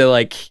like to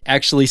like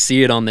actually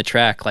see it on the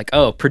track. Like,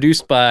 oh,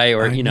 produced by,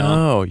 or you know.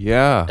 Oh,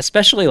 yeah.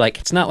 Especially like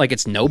it's not like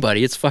it's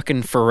nobody. It's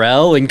fucking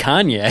Pharrell and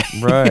Kanye.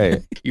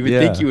 Right. You would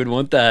think you would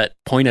want that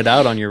pointed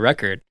out on your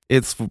record.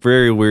 It's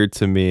very weird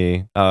to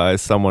me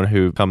as someone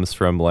who comes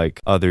from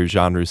like other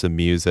genres of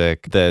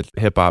music that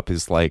hip hop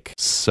is like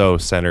so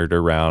centered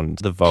around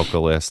the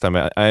vocalist. I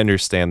mean, I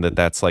understand that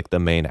that's like the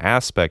main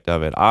aspect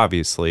of it,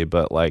 obviously,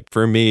 but like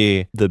for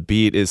me, the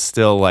beat is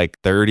still like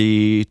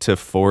 30 to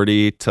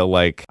 40 to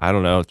like, I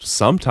don't know,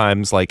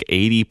 sometimes like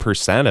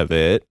 80% of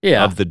it,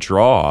 of the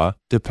draw,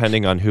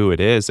 depending on who it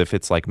is, if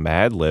it's like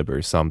Madlib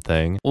or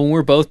something. Well,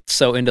 we're both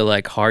so into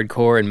like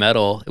hardcore and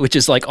metal, which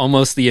is like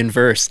almost the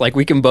inverse. Like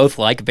we can both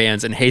like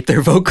bands and hate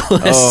their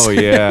vocalists. Oh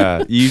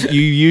yeah, you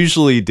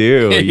usually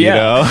do. You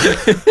know,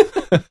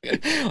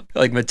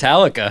 like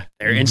Metallica,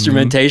 their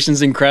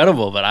instrumentation's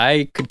incredible, but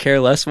I could care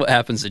less what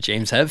happens to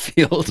James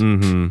Hetfield.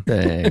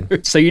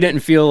 So you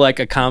didn't feel like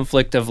a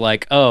conflict of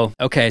like, oh,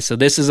 okay, so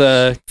this is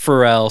a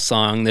Pharrell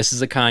song, this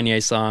is a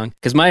Kanye song.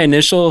 Because my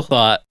initial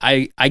thought,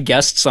 I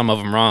guessed some of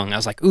them wrong. I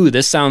was like, ooh,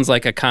 this sounds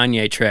like a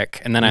Kanye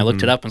trick, and then I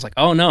looked it up and was like,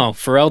 oh no,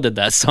 Pharrell did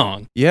that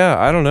song. Yeah,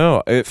 I don't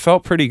know. It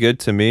felt pretty good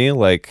to me.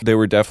 Like there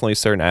were definitely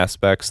certain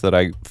aspects that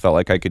I felt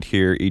like I could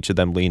hear each of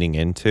them leaning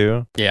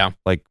into. Yeah.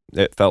 Like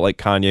it felt like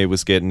Kanye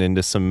was getting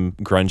into some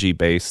grungy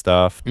bass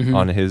stuff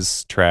on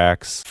his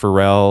tracks.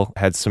 Pharrell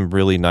had some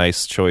really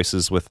nice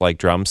choices with like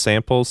drum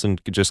samples and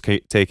just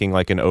taking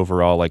like an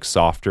overall like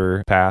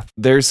softer path.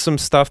 There's some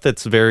stuff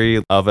that's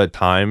very of a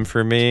time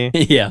for me.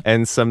 Yeah.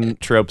 And some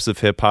tropes of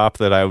hip hop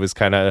that I was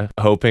kind of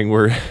hoping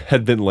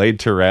had been laid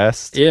to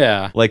rest.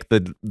 Yeah. Like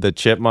the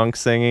chipmunk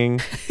singing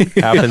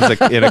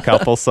happens in a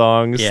couple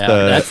songs. Yeah,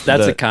 that's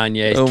a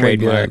Kanye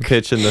trademark.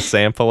 Pitching the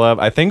sample up.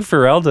 I think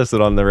Pharrell does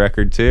it on the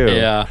record too.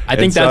 Yeah. I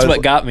think that's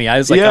what got me. I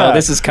was like, oh,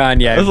 this is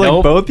Kanye. I was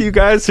like, both you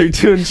guys are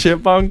doing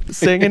chipmunk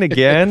singing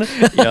again?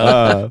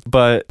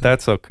 But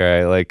that's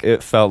okay. Like,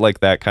 it felt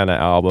like that kind of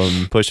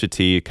album. Pusha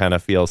T kind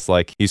of feels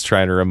like he's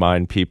trying to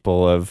remind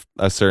people of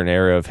a certain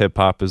era of hip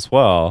hop as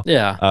well.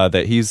 Yeah.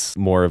 That he's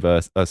more of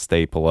a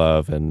staple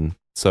of, and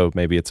so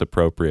maybe it's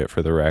appropriate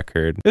for the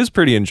record. It was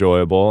pretty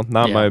enjoyable.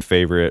 Not my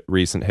favorite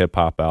recent hip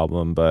hop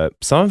album, but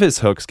some of his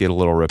hooks get a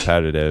little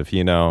repetitive,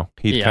 you know?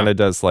 He kind of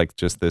does like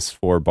just this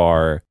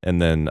 4-bar,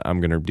 and then I'm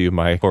going to do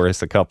my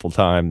chorus a couple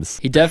times.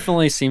 He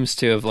definitely seems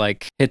to have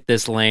like hit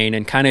this lane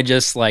and kind of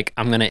just like,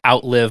 I'm going to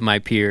outlive my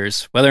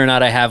peers. Whether or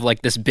not I have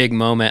like this big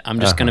moment, I'm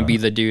just going to be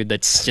the dude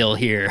that's still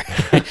here.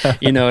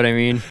 You know what I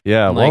mean?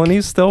 Yeah. Well, and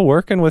he's still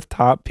working with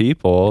top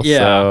people. Yeah.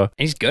 So.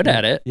 He's good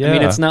at it. Yeah. I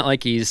mean, it's not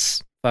like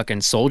he's fucking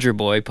Soulja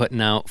Boy putting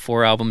out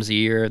 4 albums a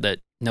year that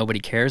nobody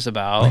cares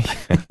about.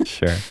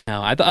 Sure.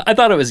 No, I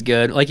thought it was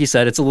good. Like you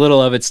said, it's a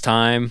little of its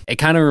time. It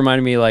kind of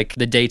reminded me like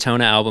the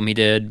Daytona album he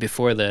did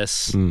before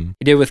this. He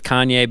did with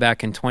Kanye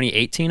back in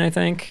 2018, I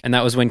think. And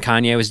that was when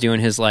Kanye was doing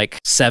his like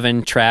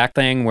 7-track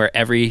thing where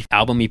every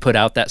album he put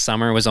out that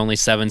summer was only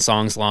 7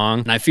 songs long.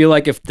 And I feel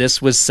like if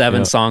this was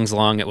 7 songs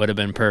long, it would have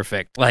been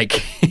perfect.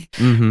 Like,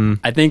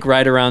 I think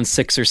right around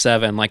 6 or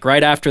 7, like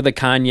right after the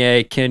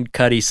Kanye Kid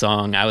Cudi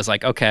song, I was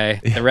like, okay,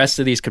 the rest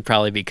of these could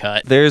probably be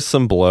cut. There's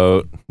some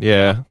bloat.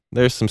 Yeah.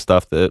 There's some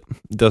stuff that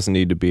doesn't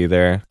need to be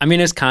there. I mean,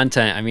 it's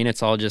content. I mean,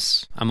 it's all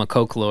just, I'm a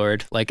Coke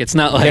Lord. Like, it's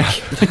not like,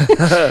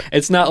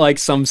 it's not like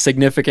some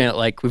significant,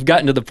 like, we've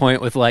gotten to the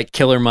point with like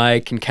Killer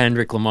Mike and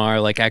Kendrick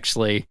Lamar, like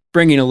actually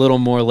bringing a little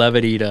more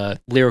levity to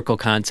lyrical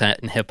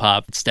content in hip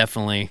hop. It's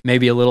definitely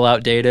maybe a little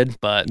outdated,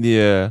 but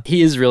yeah,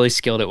 he is really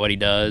skilled at what he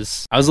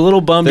does. I was a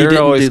little bummed there he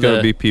didn't are always do going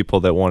to be people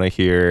that want to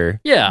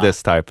hear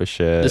this type of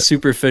shit. The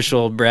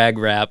superficial brag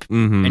rap,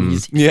 and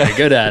he's Yeah. very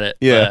good at it.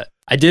 Yeah. But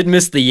I did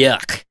miss the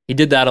yuck. He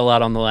did that a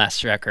lot on the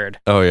last record.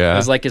 Oh, yeah. It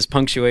was like his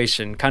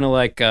punctuation, kind of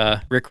like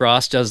Rick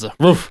Ross does the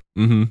woof.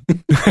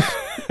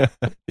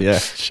 Yeah,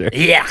 sure.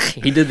 Yeah,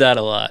 he did that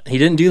a lot. He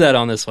didn't do that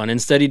on this one.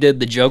 Instead, he did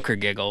the Joker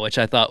giggle, which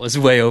I thought was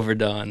way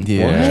overdone.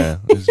 Yeah.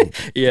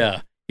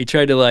 Yeah. He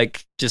tried to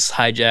like just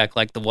hijack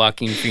like the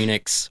Joaquin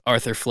Phoenix,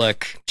 Arthur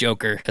Fleck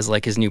Joker as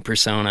like his new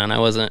persona, and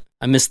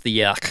I missed the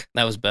yuck.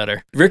 That was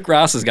better. Rick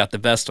Ross has got the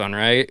best one,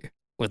 right?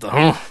 With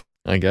the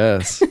I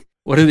guess.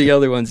 What are the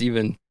other ones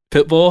even?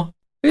 Pitbull?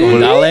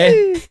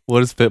 Dale? What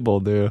does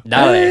Pitbull do?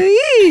 Dale.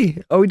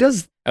 Oh, he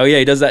does. Oh yeah,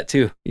 he does that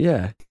too.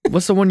 Yeah.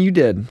 What's the one you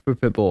did for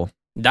Pitbull?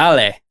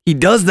 Dale. He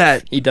does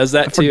that. He does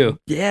that too.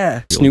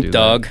 Yeah. Snoop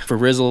Dogg for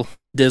Rizzle,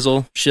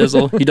 Dizzle,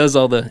 Shizzle. He does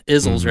all the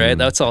izzles, right?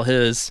 That's all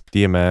his.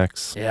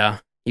 DMX. Yeah.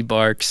 He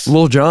barks.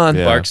 Lil Jon.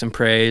 Yeah. Barks and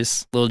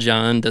prays. Lil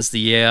Jon does the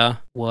yeah.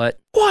 What?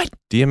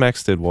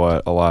 DMX did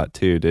what a lot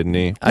too, didn't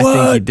he? I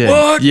think he did.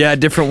 What? Yeah,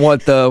 different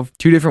what though?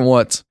 2 different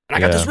whats. And I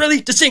got this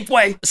really distinct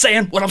way of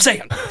saying what I'm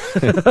saying.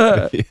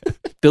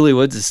 Billy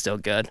Woods is still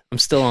good. I'm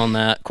still on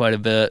that quite a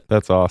bit.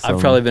 That's awesome.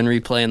 I've probably been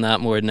replaying that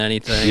more than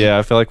anything. Yeah,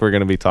 I feel like we're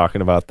going to be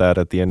talking about that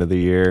at the end of the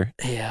year.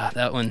 Yeah,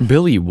 that one.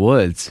 Billy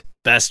Woods.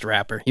 Best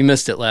rapper. You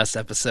missed it last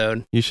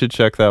episode. You should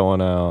check that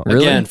one out.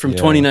 Really? Again, from Yeah.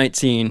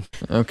 2019.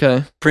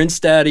 Okay. Prince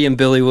Daddy and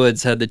Billy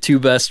Woods had the 2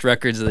 best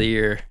records of the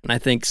year. And I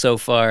think so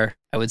far,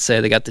 I would say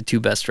they got the 2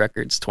 best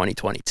records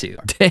 2022.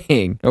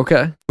 Dang. Okay.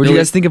 What do Billy- you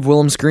guys think of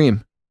Willem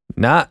Scream?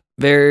 Not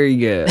very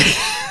good.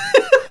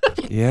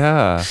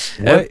 Yeah.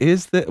 What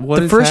is that?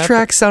 The first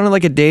track sounded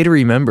like A Day to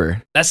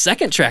Remember. That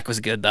second track was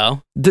good,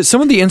 though.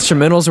 Some of the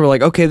instrumentals were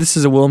like, okay, this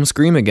is a Willem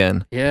Scream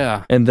again.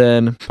 Yeah. And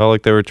then Felt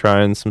like they were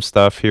trying some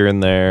stuff here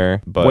and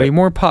there, but way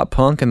more pop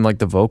punk and like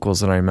the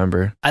vocals than I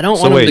remember. I don't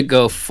So want him to wait.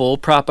 go full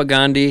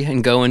propaganda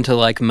and go into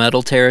like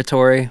metal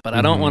territory, but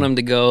I don't want him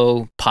to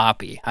go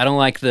poppy. I don't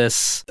like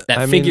this. That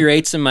I mean- Figure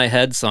Eights in My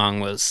Head song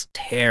was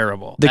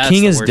terrible. The That's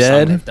King is worst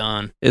Dead. song they've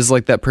done. Is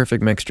like that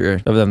perfect mixture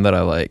of them that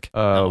I like.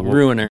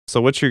 Ruiner.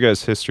 So what's your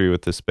guys' history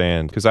with this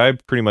band? Because I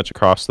pretty much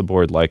across the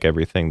board like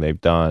everything they've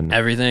done.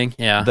 Everything.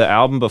 Yeah. The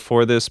album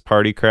before this,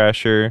 Party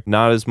Crasher,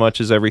 not as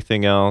much as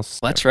everything else.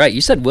 That's right.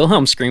 You said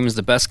Wilhelm Scream was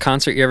the best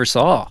concert you ever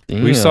saw.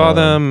 We saw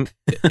them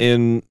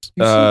in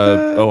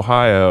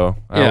Ohio.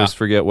 I Yeah. always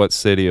forget what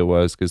city it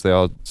was because they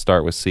all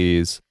start with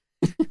C's.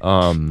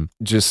 There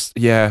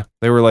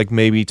were like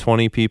maybe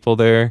 20 people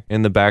there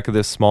in the back of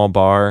this small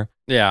bar.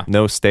 Yeah.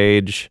 No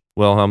stage.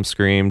 Wilhelm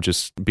Scream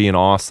just being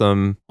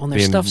awesome. Well, and their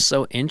being- stuff's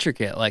so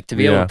intricate. Like to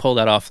be able Yeah. to pull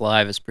that off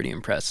live is pretty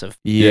impressive.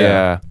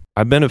 Yeah.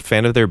 I've been a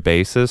fan of their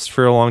bassist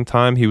for a long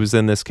time. He was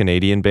in this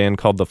Canadian band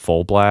called the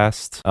Full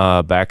Blast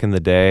back in the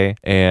day.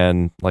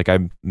 And like I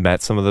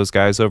met some of those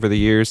guys over the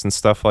years and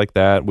stuff like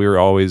that. We were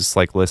always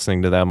like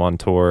listening to them on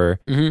tour.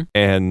 Mhm.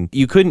 And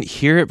you couldn't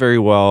hear it very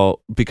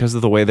well because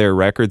of the way their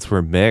records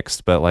were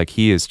mixed. But like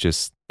he is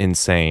just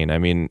insane. I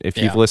mean, if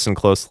you've Yeah. listened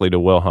closely to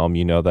Wilhelm,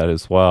 you know that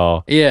as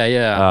well. Yeah.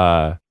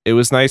 Yeah. It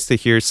was nice to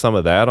hear some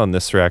of that on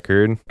this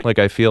record. Like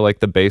I feel like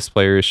the bass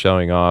player is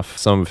showing off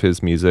some of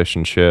his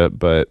musicianship,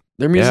 but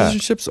Their Yeah.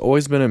 musicianship's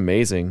always been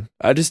amazing.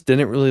 I just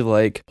didn't really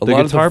like a the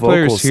lot guitar of the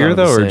players vocals here sound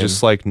the though are same.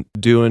 just like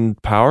doing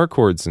power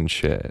chords and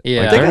shit.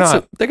 Yeah. Like, They they're got,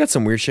 not. they got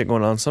some weird shit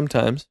going on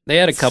sometimes. They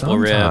had a couple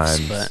sometimes.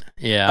 riffs, but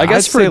yeah. I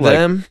guess I'd for say, like,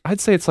 them, I'd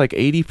say it's like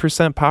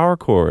 80% power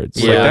chords.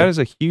 Like Yeah. that is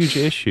a huge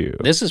issue.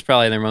 This is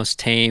probably their most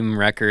tame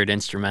record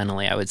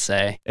instrumentally, I would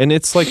say. And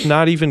it's like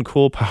not even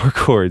cool power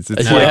chords.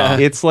 It's No. like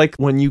it's like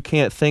when you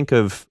can't think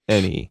of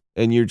any.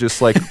 And you're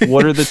just like,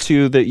 what are the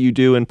 2 that you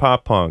do in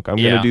pop punk? I'm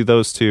Yeah. gonna do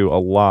those 2 a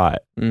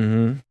lot.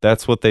 mm-hmm.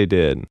 That's what they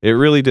did. It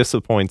really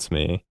disappoints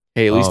me.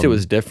 Hey, at least it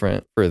was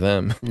different for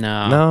them.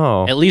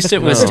 No. At least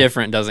it was No.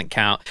 different doesn't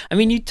count. I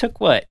mean, you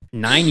took what,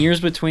 9 years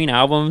between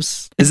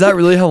albums? Is that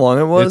really how long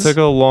it was? It took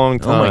a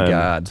long Oh my time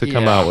God. to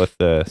come Yeah. out with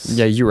this.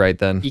 Yeah, you're right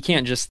then. You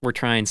can't just, we're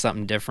trying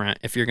something different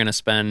if you're going to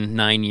spend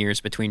 9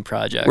 years between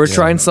projects. We're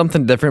trying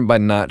something different by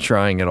not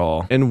trying at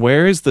all. And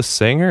where is the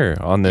singer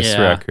on this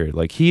Yeah. record?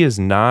 Like, he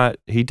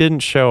didn't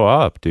show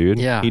up, dude.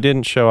 Yeah. He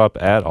didn't show up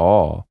at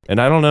all.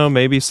 And I don't know,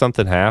 maybe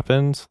something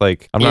happened.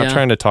 Like, I'm not Yeah.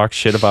 trying to talk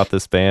shit about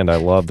this band. I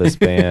love this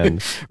band.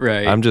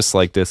 Right. I'm just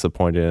like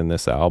disappointed in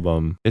this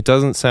album. It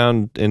doesn't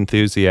sound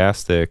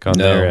enthusiastic on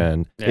No. their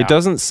end. Yeah. It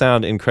doesn't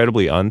sound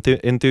incredibly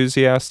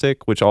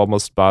enthusiastic, which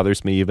almost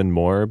bothers me even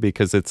more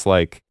because it's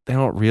like they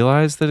don't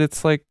realize that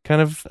it's like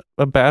kind of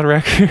a bad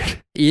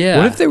record. yeah.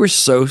 What if they were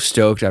so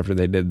stoked after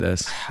they did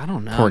this? I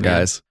don't know. Poor man.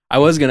 guys. I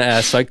was going to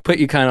ask, so I put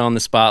you kind of on the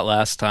spot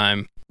last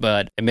time,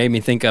 but it made me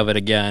think of it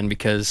again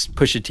because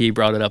Pusha T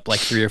brought it up like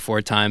 3 or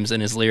 4 times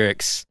in his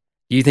lyrics.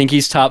 Do you think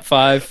he's top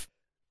 5?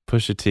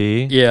 Pusha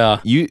T. Yeah.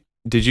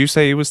 Did you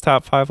say he was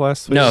top 5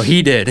 last week? No,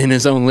 he did in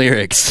his own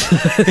lyrics. I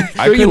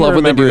Don't you couldn't love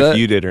when they remember do if that?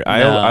 you did or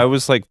No. I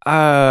was like,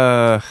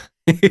 yeah.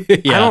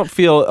 I don't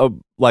feel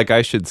like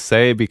I should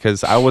say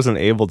because I wasn't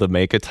able to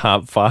make a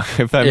top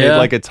 5. I made Yeah.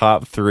 like a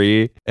top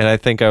 3, and I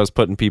think I was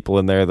putting people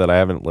in there that I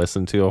haven't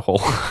listened to a whole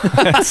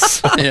lot.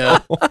 So Yeah.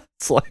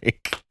 it's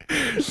like,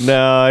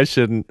 no, I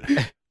shouldn't.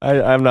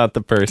 I'm not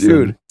the person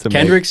Dude, to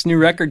Kendrick's new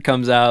record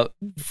comes out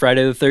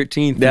Friday the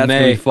 13th That's in gonna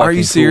May. be fucking Are you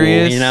cool.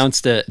 serious? He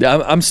announced it.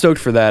 Yeah, I'm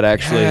stoked for that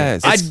actually.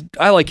 Yes.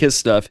 I like his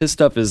stuff. His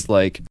stuff is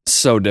like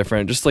so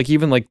different. Just like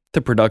even like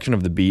the production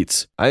of the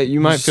beats. You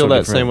might It's feel so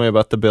that different. same way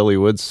about the Billy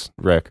Woods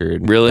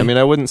record. Really? I mean,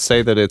 I wouldn't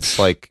say that it's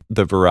like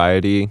the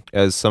variety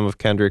as some of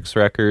Kendrick's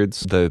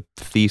records. The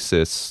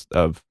thesis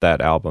of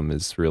that album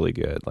is really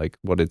good. Like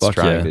what it's Fuck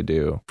trying yeah. to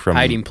do. From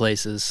Hiding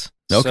Places.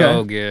 Okay.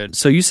 So good.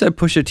 So you said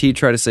Pusha T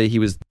tried to say he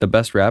was the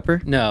best rapper?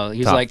 No,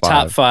 he's Top like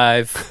top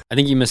 5. I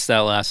think you missed that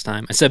last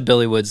time. I said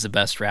Billy Wood's the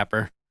best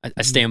rapper.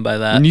 I stand by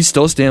that. And you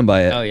still stand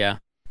by it. Oh, yeah.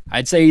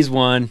 I'd say he's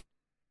 1.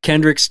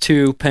 Kendrick's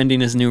 2,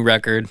 pending his new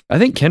record. I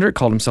think Kendrick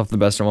called himself the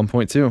best at one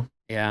point too.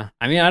 Yeah.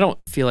 I mean, I don't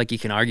feel like you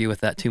can argue with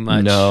that too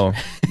much. No,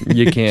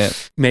 you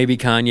can't. Maybe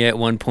Kanye at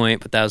one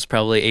point, but that was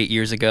probably 8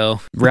 years ago.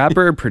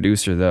 Rapper or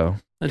producer though,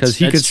 because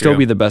he That's could still true.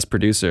 be the best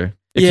producer.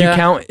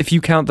 Yeah. If you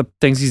count the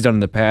things he's done in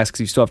the past, because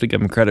you still have to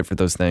give him credit for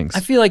those things.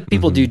 I feel like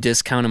people do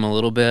discount him a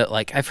little bit.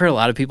 Like I've heard a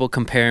lot of people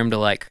compare him to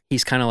like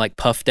he's kind of like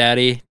Puff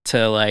Daddy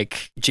to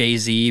like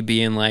Jay-Z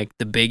being like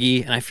the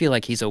Biggie, and I feel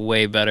like he's a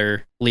way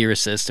better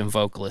lyricist and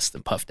vocalist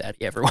than Puff Daddy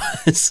ever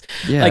was.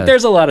 Yeah. Like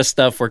there's a lot of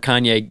stuff where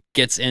Kanye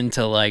gets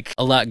into like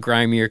a lot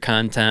grimier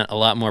content, a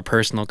lot more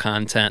personal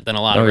content than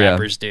a lot of Oh, yeah.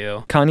 rappers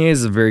do. Kanye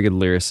is a very good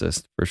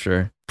lyricist for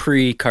sure.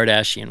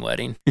 Pre-Kardashian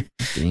wedding.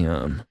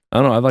 Damn. I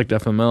don't know. I liked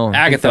FML. I think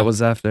Agatha. that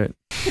was after it.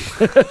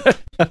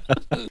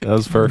 That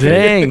was perfect.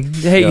 Dang.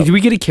 Hey, Yep. do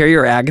we get to carry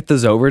our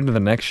Agathas over into the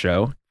next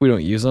show? If we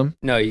don't use them.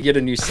 No, you get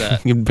a new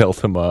set. You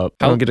built him up.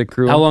 I don't get a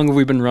crew. How long have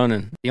we been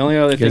running? The only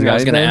other You guys thing I got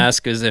was going to anything?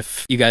 ask is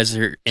if you guys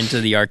are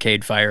into the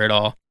Arcade Fire at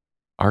all.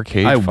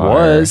 Arcade I Fire.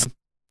 was.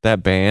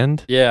 That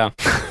band? Yeah.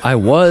 I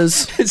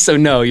was. So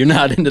no, you're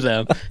not into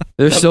them.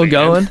 They're still band.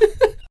 going.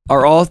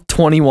 Are all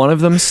 21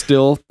 of them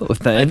still a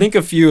thing? I think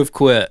a few have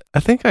quit. I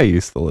think I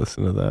used to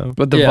listen to them.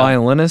 But the Yeah.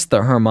 violinist, the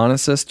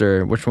harmonicist,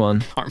 or which one?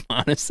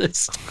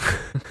 Harmonicist.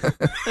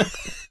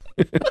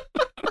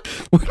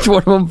 Which one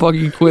of them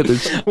fucking quit?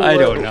 I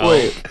don't know.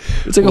 Wait,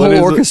 It's like a What whole is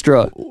it?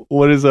 orchestra.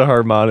 what is a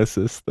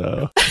harmonicist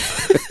though?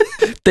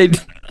 They.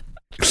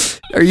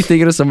 Are you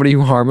thinking of somebody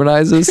who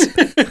harmonizes?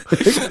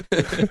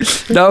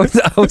 No,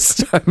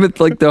 I meant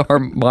like the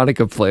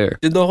harmonica player.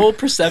 Did the whole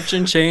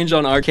perception change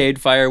on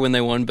Arcade Fire when they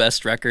won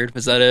Best Record?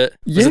 Was that it?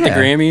 Was it the Yeah.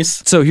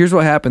 Grammys? So here's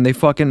what happened. They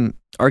fucking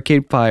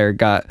Arcade Fire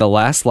got the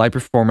last live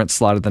performance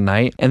slot of the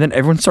night, and then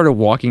everyone started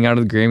walking out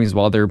of the Grammys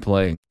while they were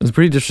playing. It was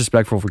pretty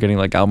disrespectful for getting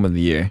like album of the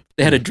year.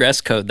 They had a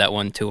dress code that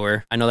one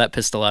tour. I know that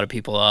pissed a lot of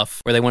people off,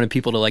 where they wanted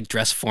people to like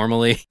dress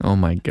formally. Oh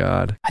my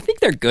god. I think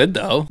they're good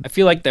though. I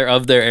feel like they're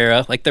of their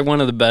era. Like they're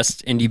one of the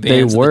best indie They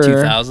bands were. of the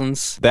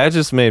 2000s. That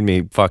just made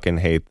me fucking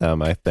hate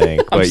them, I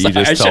think. I'm What you sorry,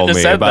 I just shouldn't told have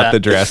me said about that. the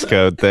dress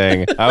code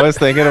thing. I was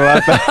thinking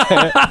about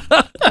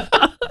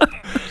that.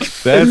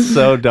 That's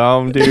so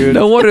dumb, dude.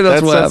 No wonder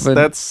that's what happened.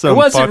 That's some It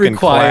wasn't fucking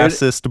required.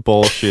 classist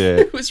bullshit.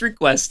 It was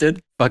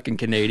requested. Fucking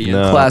Canadian.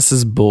 No. Class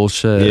is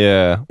bullshit.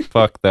 Yeah,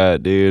 fuck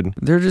that, dude.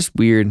 They're just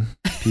weird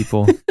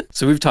people.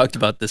 So we've talked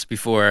about this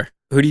before.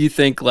 Who do you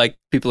think like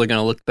people are going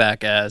to look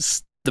back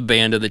as the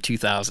band of the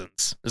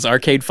 2000s? Does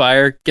Arcade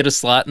Fire get a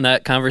slot in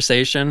that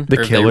conversation? The Or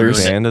have they Killers. ruined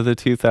it? Band of the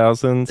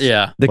 2000s.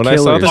 Yeah. The When I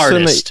saw Killers. this in the-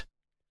 Artist.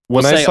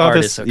 When We'll I say saw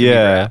artist, this, so it can be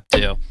yeah. rap,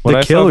 too. When I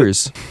The saw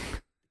Killers.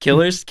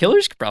 Killers?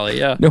 Killers could probably,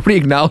 yeah. Nobody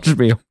acknowledged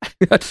me.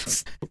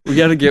 We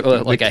got to get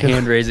like a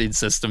hand raising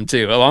system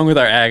too, along with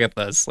our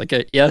Agathas. Like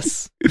a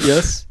yes,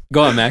 yes.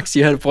 Go on, Max.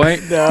 You had a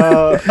point.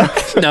 No,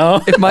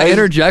 No. If my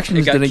interjections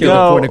It got didn't get killed. a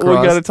no, point we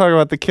across. got to talk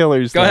about the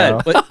Killers. Go now.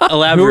 ahead.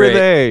 Elaborate. Who are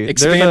they?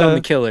 Expand They're on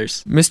the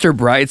Killers. Mr.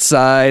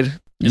 Brightside,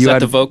 Is You that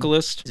had- the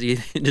vocalist?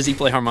 Does he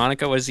play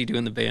harmonica? What does he do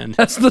in the band?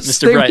 That's the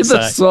Mr. name of the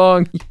Brightside.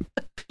 song.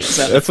 Is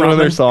that That's the one of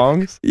their frontman?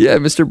 songs. Yeah,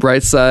 Mr.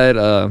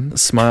 Brightside,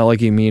 Smile Like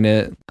You Mean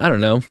It. I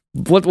don't know.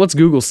 What's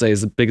Google say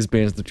is the biggest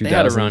bands of the 2000s? They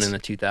had a run in the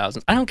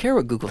 2000s. I don't care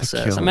what Google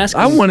says. I'm Killers.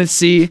 asking. I want to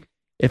see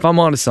if I'm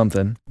onto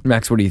something.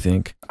 Max, what do you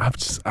think? I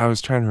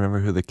was trying to remember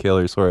who the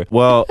Killers were.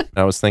 Well,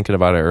 I was thinking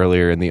about it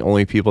earlier, and the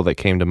only people that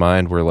came to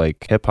mind were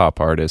like hip hop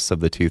artists of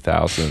the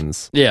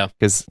 2000s. Yeah,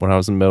 Because when I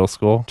was in middle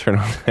school, turn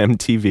on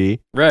MTV,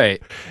 right.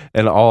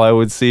 and all I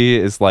would see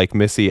is like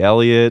Missy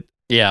Elliott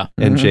Yeah.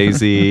 and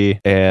Jay-Z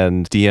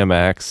and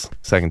DMX.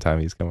 Second time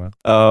he's come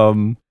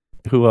out.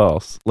 Who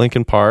else?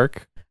 Linkin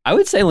Park. I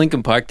would say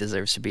Linkin Park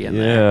deserves to be in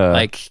Yeah. there.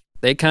 Like,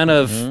 they kind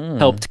of Mm.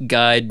 helped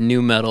guide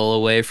new metal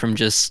away from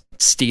just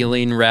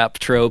stealing rap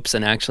tropes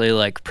and actually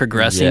like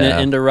progressing Yeah.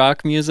 it into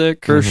rock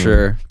music. For Mhm.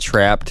 sure.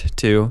 Trapped,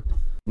 too.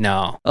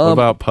 No. What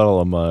about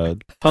Puddle of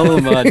Mud? Puddle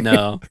of Mud,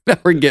 no. Now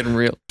we're getting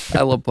real.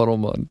 I love Puddle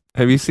Mud.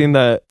 Have you seen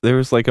that? There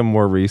was like a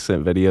more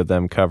recent video of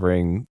them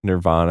covering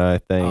Nirvana, I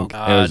think.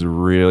 Oh, It was God.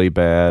 really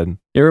bad.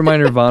 You ever my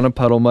Nirvana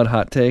Puddle Mud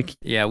hot take?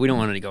 Yeah, we don't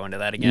want to go into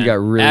that again. You got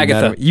really mad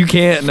Agatha. at me. You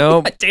can't,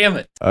 nope. God damn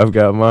it. I've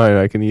got mine.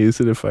 I can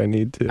use it if I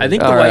need to. I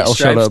think the All right, White I'll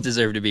shut Stripes up.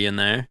 deserve to be in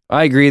there.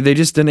 I agree. They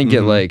just didn't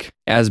get Mhm. like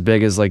as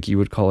big as like you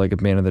would call like a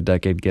band of the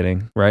decade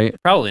getting, right?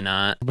 Probably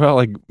not. What about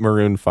like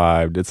Maroon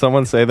 5? Did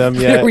someone say them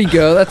There yet? we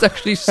go. That's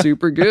actually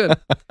super good.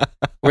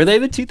 Were they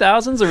the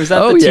 2000s or was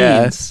that Oh, the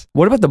yeah. teens?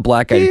 What about the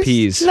Black Eyed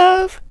Peas?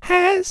 Love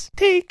has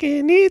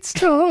taken its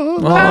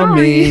toll On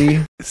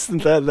me.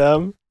 Isn't that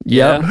them?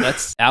 Yeah, Yep.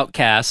 that's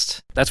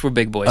Outcast. That's where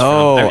Big Boy's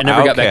Oh, from. I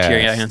never got back to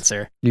your Outkast.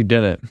 answer. You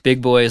did it.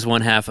 Big Boy is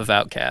one half of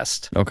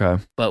Outcast. Okay.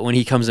 But when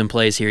he comes and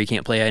plays here, he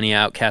can't play any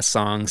Outcast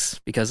songs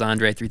because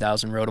Andre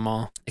 3000 wrote them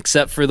all,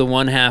 except for the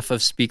one half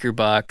of Speaker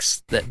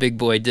Box that Big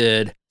Boy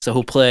did. So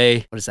he'll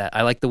play, what is that?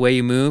 I Like the Way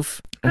You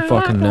Move. I don't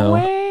fucking know.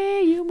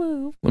 Way you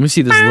move. Let me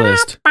see this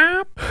list.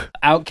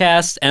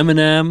 Outcast,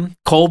 Eminem,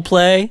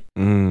 Coldplay,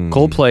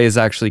 Coldplay is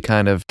actually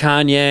kind of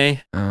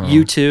Kanye, oh,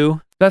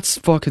 U2, That's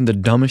fucking the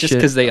dumbest just shit.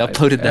 because they I've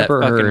uploaded that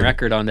ever fucking heard.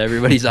 record onto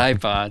everybody's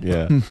iPod.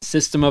 Yeah.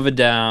 System of a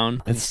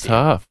Down. It's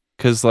tough.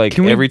 Because like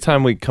Can we- every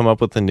time we come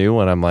up with a new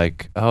one, I'm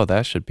like, oh,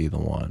 that should be the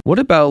one. What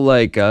about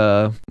like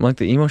the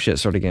emo shit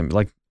sort of game,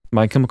 like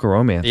My Chemical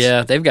Romance?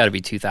 Yeah, they've got to be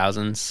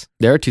 2000s.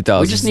 they're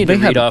 2000s. We just need They to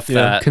had read off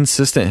that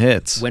consistent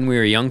hits. When We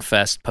Were Young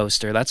Fest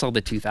poster. That's all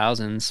the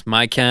 2000s.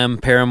 My Chem,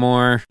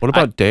 Paramore. What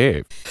about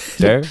Dave?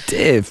 Dave?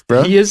 Dave,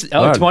 bro. He is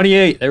God.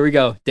 28. There we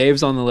go.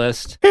 Dave's on the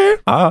list.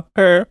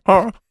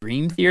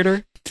 Dream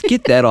Theater.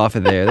 Get that off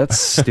of there. That's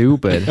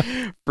stupid.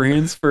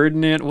 Franz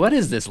Ferdinand. What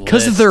is this list?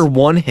 Because of their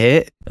one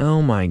hit.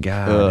 Oh my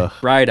god. Ugh.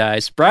 Bright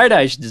Eyes. Bright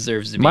Eyes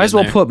deserves to be Might as in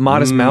well there. put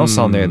Modest Mouse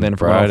on there then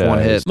for off Bright one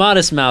Eyes. hit.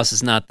 Modest Mouse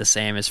is not the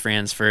same as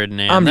Franz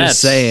Ferdinand. I'm That's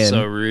just saying.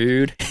 so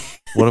rude.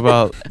 What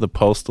about the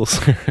Postal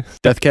Service?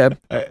 Death Cab.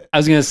 I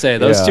was going to say,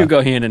 those Yeah. two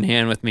go hand in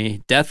hand with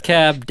me. Death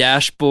Cab,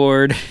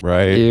 Dashboard.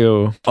 Right.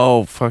 Ew.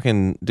 Oh,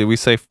 fucking. Did we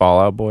say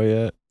Fallout Boy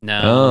yet?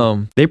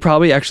 No. They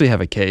probably actually have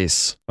a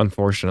case,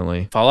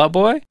 unfortunately. Fallout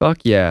Boy? Fuck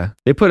yeah.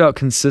 They put out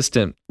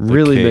consistent, The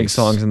really big case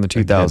songs in the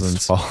against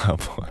 2000s. Fallout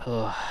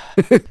Boy.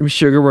 Ugh.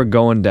 Sugar We're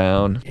Going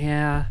Down.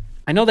 Yeah.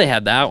 I know they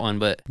had that one,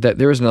 but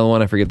There was another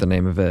one, I forget the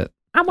name of it.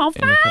 I'm on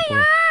And a couple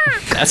of-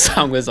 that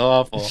song was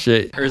awful.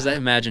 Shit. Or is that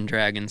Imagine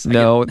Dragons?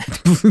 No.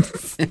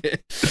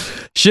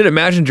 Shit,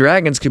 Imagine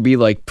Dragons could be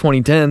like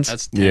 2010s.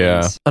 That's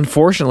Yeah. tens.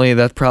 Unfortunately,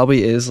 that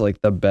probably is like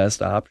the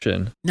best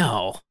option.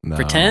 No. No.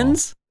 For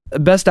tens?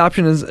 Best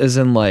option is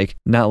in like,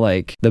 not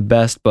like the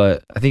best,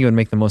 but I think it would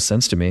make the most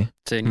sense to me.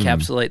 To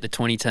encapsulate the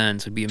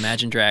 2010s would be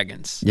Imagine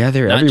Dragons. Yeah,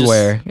 they're Not just-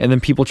 everywhere. And then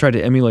people try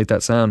to emulate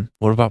that sound.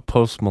 What about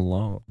Post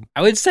Malone?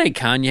 I would say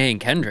Kanye and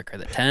Kendrick are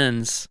the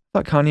tens. I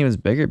thought Kanye was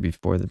bigger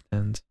before the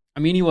 10s. I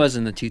mean, he was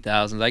in the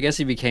 2000s. I guess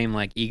he became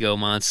like Ego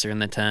Monster in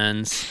the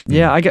 10s.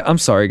 Yeah, I'm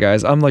sorry,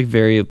 guys. I'm like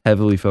very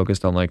heavily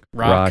focused on like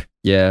Rock. rock.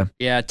 Yeah,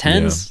 Yeah,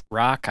 10s,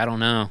 rock, I don't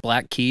know.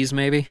 Black Keys,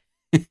 maybe?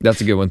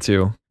 that's a good one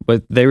too.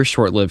 But they were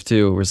short lived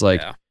too. It was like,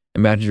 Yeah.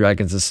 Imagine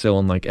Dragons is still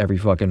in like every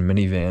fucking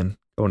minivan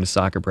going to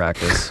soccer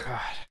practice. God.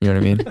 You know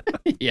what I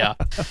mean? Yeah,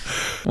 I'm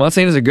not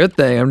saying it's a good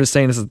thing. I'm just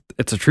saying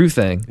it's a true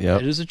thing.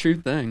 Yep. it is a true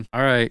thing.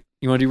 All right.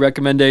 You want to do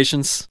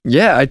recommendations?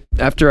 Yeah,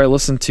 after I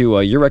listened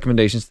to your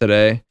recommendations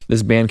today,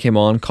 this band came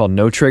on called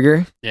No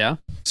Trigger. Yeah.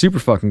 Super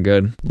fucking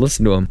good.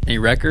 Listen to them. Any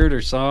record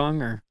or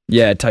song or?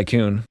 Yeah,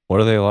 Tycoon. What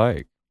are they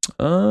like?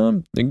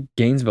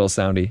 Gainesville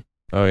soundy,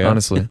 Oh, yeah.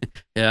 honestly.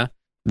 Yeah.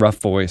 Rough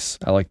voice.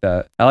 I like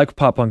that. I like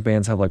pop punk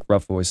bands have like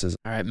rough voices.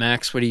 All right,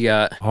 Max, what do you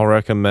got? I'll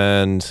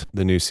recommend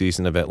the new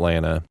season of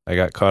Atlanta. I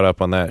got caught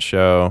up on that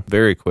show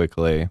very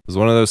quickly. It was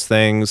one of those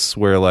things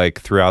where, like,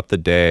 throughout the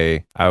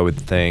day, I would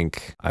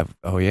think, I've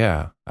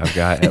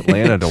got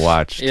Atlanta to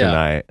watch Yeah.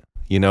 tonight.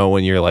 You know,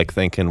 when you're like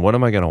thinking, what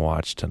am I going to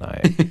watch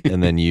tonight?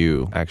 And then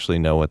you actually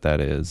know what that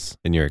is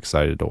and you're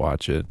excited to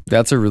watch it.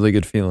 That's a really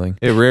good feeling.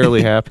 It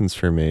rarely happens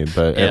for me,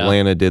 but Yeah.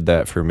 Atlanta did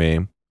that for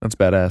me. That's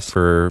badass.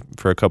 for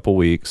a couple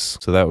weeks.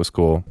 So that was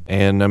cool.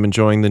 And I'm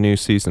enjoying the new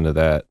season of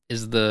that.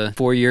 Is the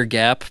 4-year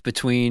gap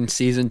between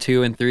season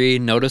 2 and 3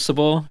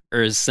 noticeable?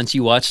 Or since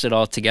you watched it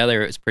all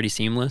together, it was pretty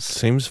seamless?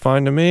 Seems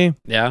fine to me.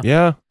 Yeah.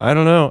 Yeah, I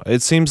don't know.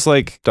 It seems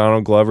like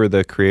Donald Glover,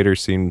 the creator,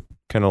 seemed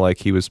kind of like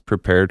he was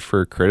prepared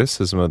for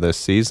criticism of this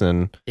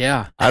season.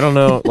 Yeah. I don't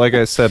know. Like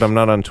I said, I'm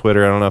not on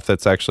Twitter. I don't know if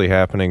that's actually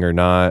happening or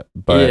not.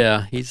 But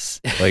yeah,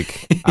 he's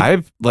like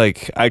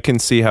I can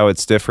see how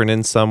it's different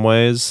in some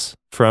ways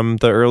from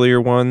the earlier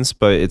ones,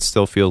 but it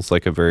still feels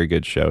like a very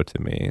good show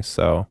to me.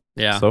 So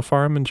yeah. so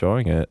far I'm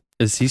enjoying it.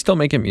 Is he still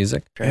making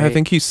music? Yeah, I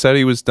think he said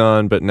he was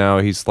done, but now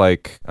he's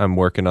like, I'm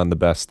working on the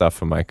best stuff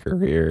of my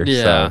career.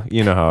 Yeah. So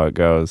you know how it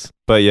goes.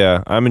 But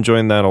yeah, I'm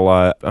enjoying that a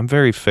lot. I'm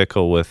very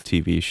fickle with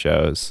TV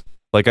shows.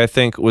 Like, I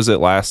think, was it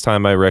last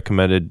time I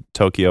recommended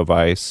Tokyo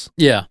Vice?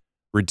 Yeah.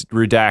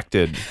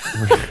 Redacted.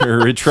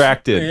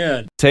 Retracted.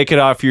 Yeah. Take it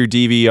off your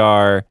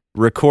DVR.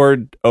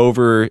 Record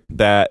over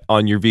that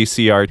on your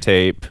VCR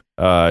tape.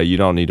 You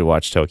don't need to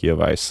watch Tokyo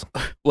Vice.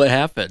 What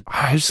happened?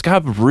 I just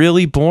got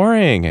really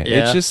boring. Yeah.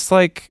 It's just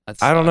like, That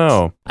I don't sucks.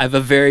 know. I have a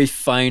very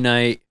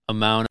finite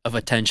amount of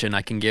attention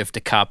I can give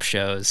to cop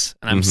shows,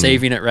 and I'm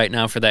saving it right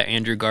now for that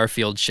Andrew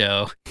Garfield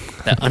show,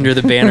 that Under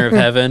the Banner of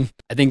Heaven.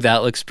 I think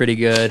that looks pretty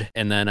good.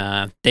 And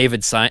then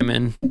David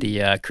Simon,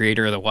 the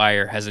creator of The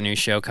Wire, has a new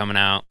show coming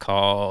out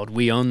called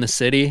We Own the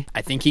City.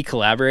 I think he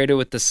collaborated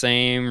with the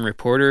same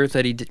reporter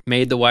that he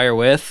made The Wire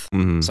with,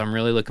 so I'm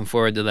really looking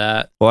forward to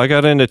that. Well, I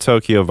got into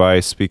Tokyo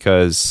Vice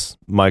because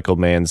Michael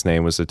Mann's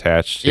name was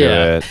attached to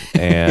it,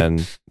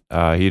 and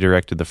he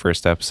directed the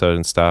first episode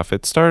and stuff.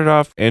 It started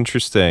off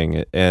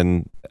interesting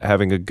and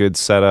having a good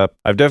setup.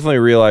 I've definitely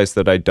realized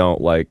that I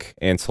don't like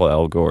Ansel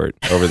Elgort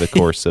over the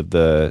course of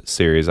the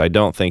series. I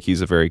don't think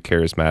he's a very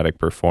charismatic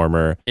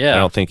performer. Yeah. I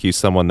don't think he's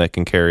someone that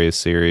can carry a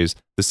series.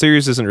 The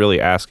series isn't really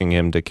asking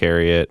him to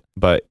carry it,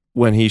 but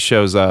when he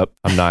shows up,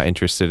 I'm not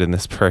interested in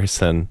this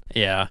person.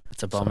 Yeah,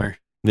 it's a bummer.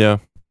 Yeah.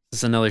 This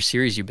is another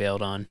series you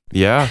bailed on.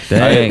 Yeah.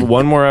 Dang.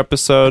 One more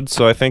episode,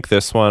 so I think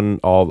this one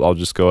I'll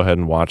just go ahead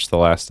and watch the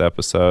last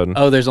episode.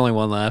 Oh, there's only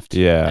one left.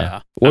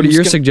 Yeah. What I'm are just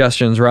your gonna-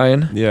 suggestions,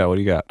 Ryan? Yeah, what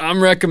do you got?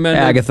 I'm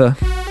recommending Agatha.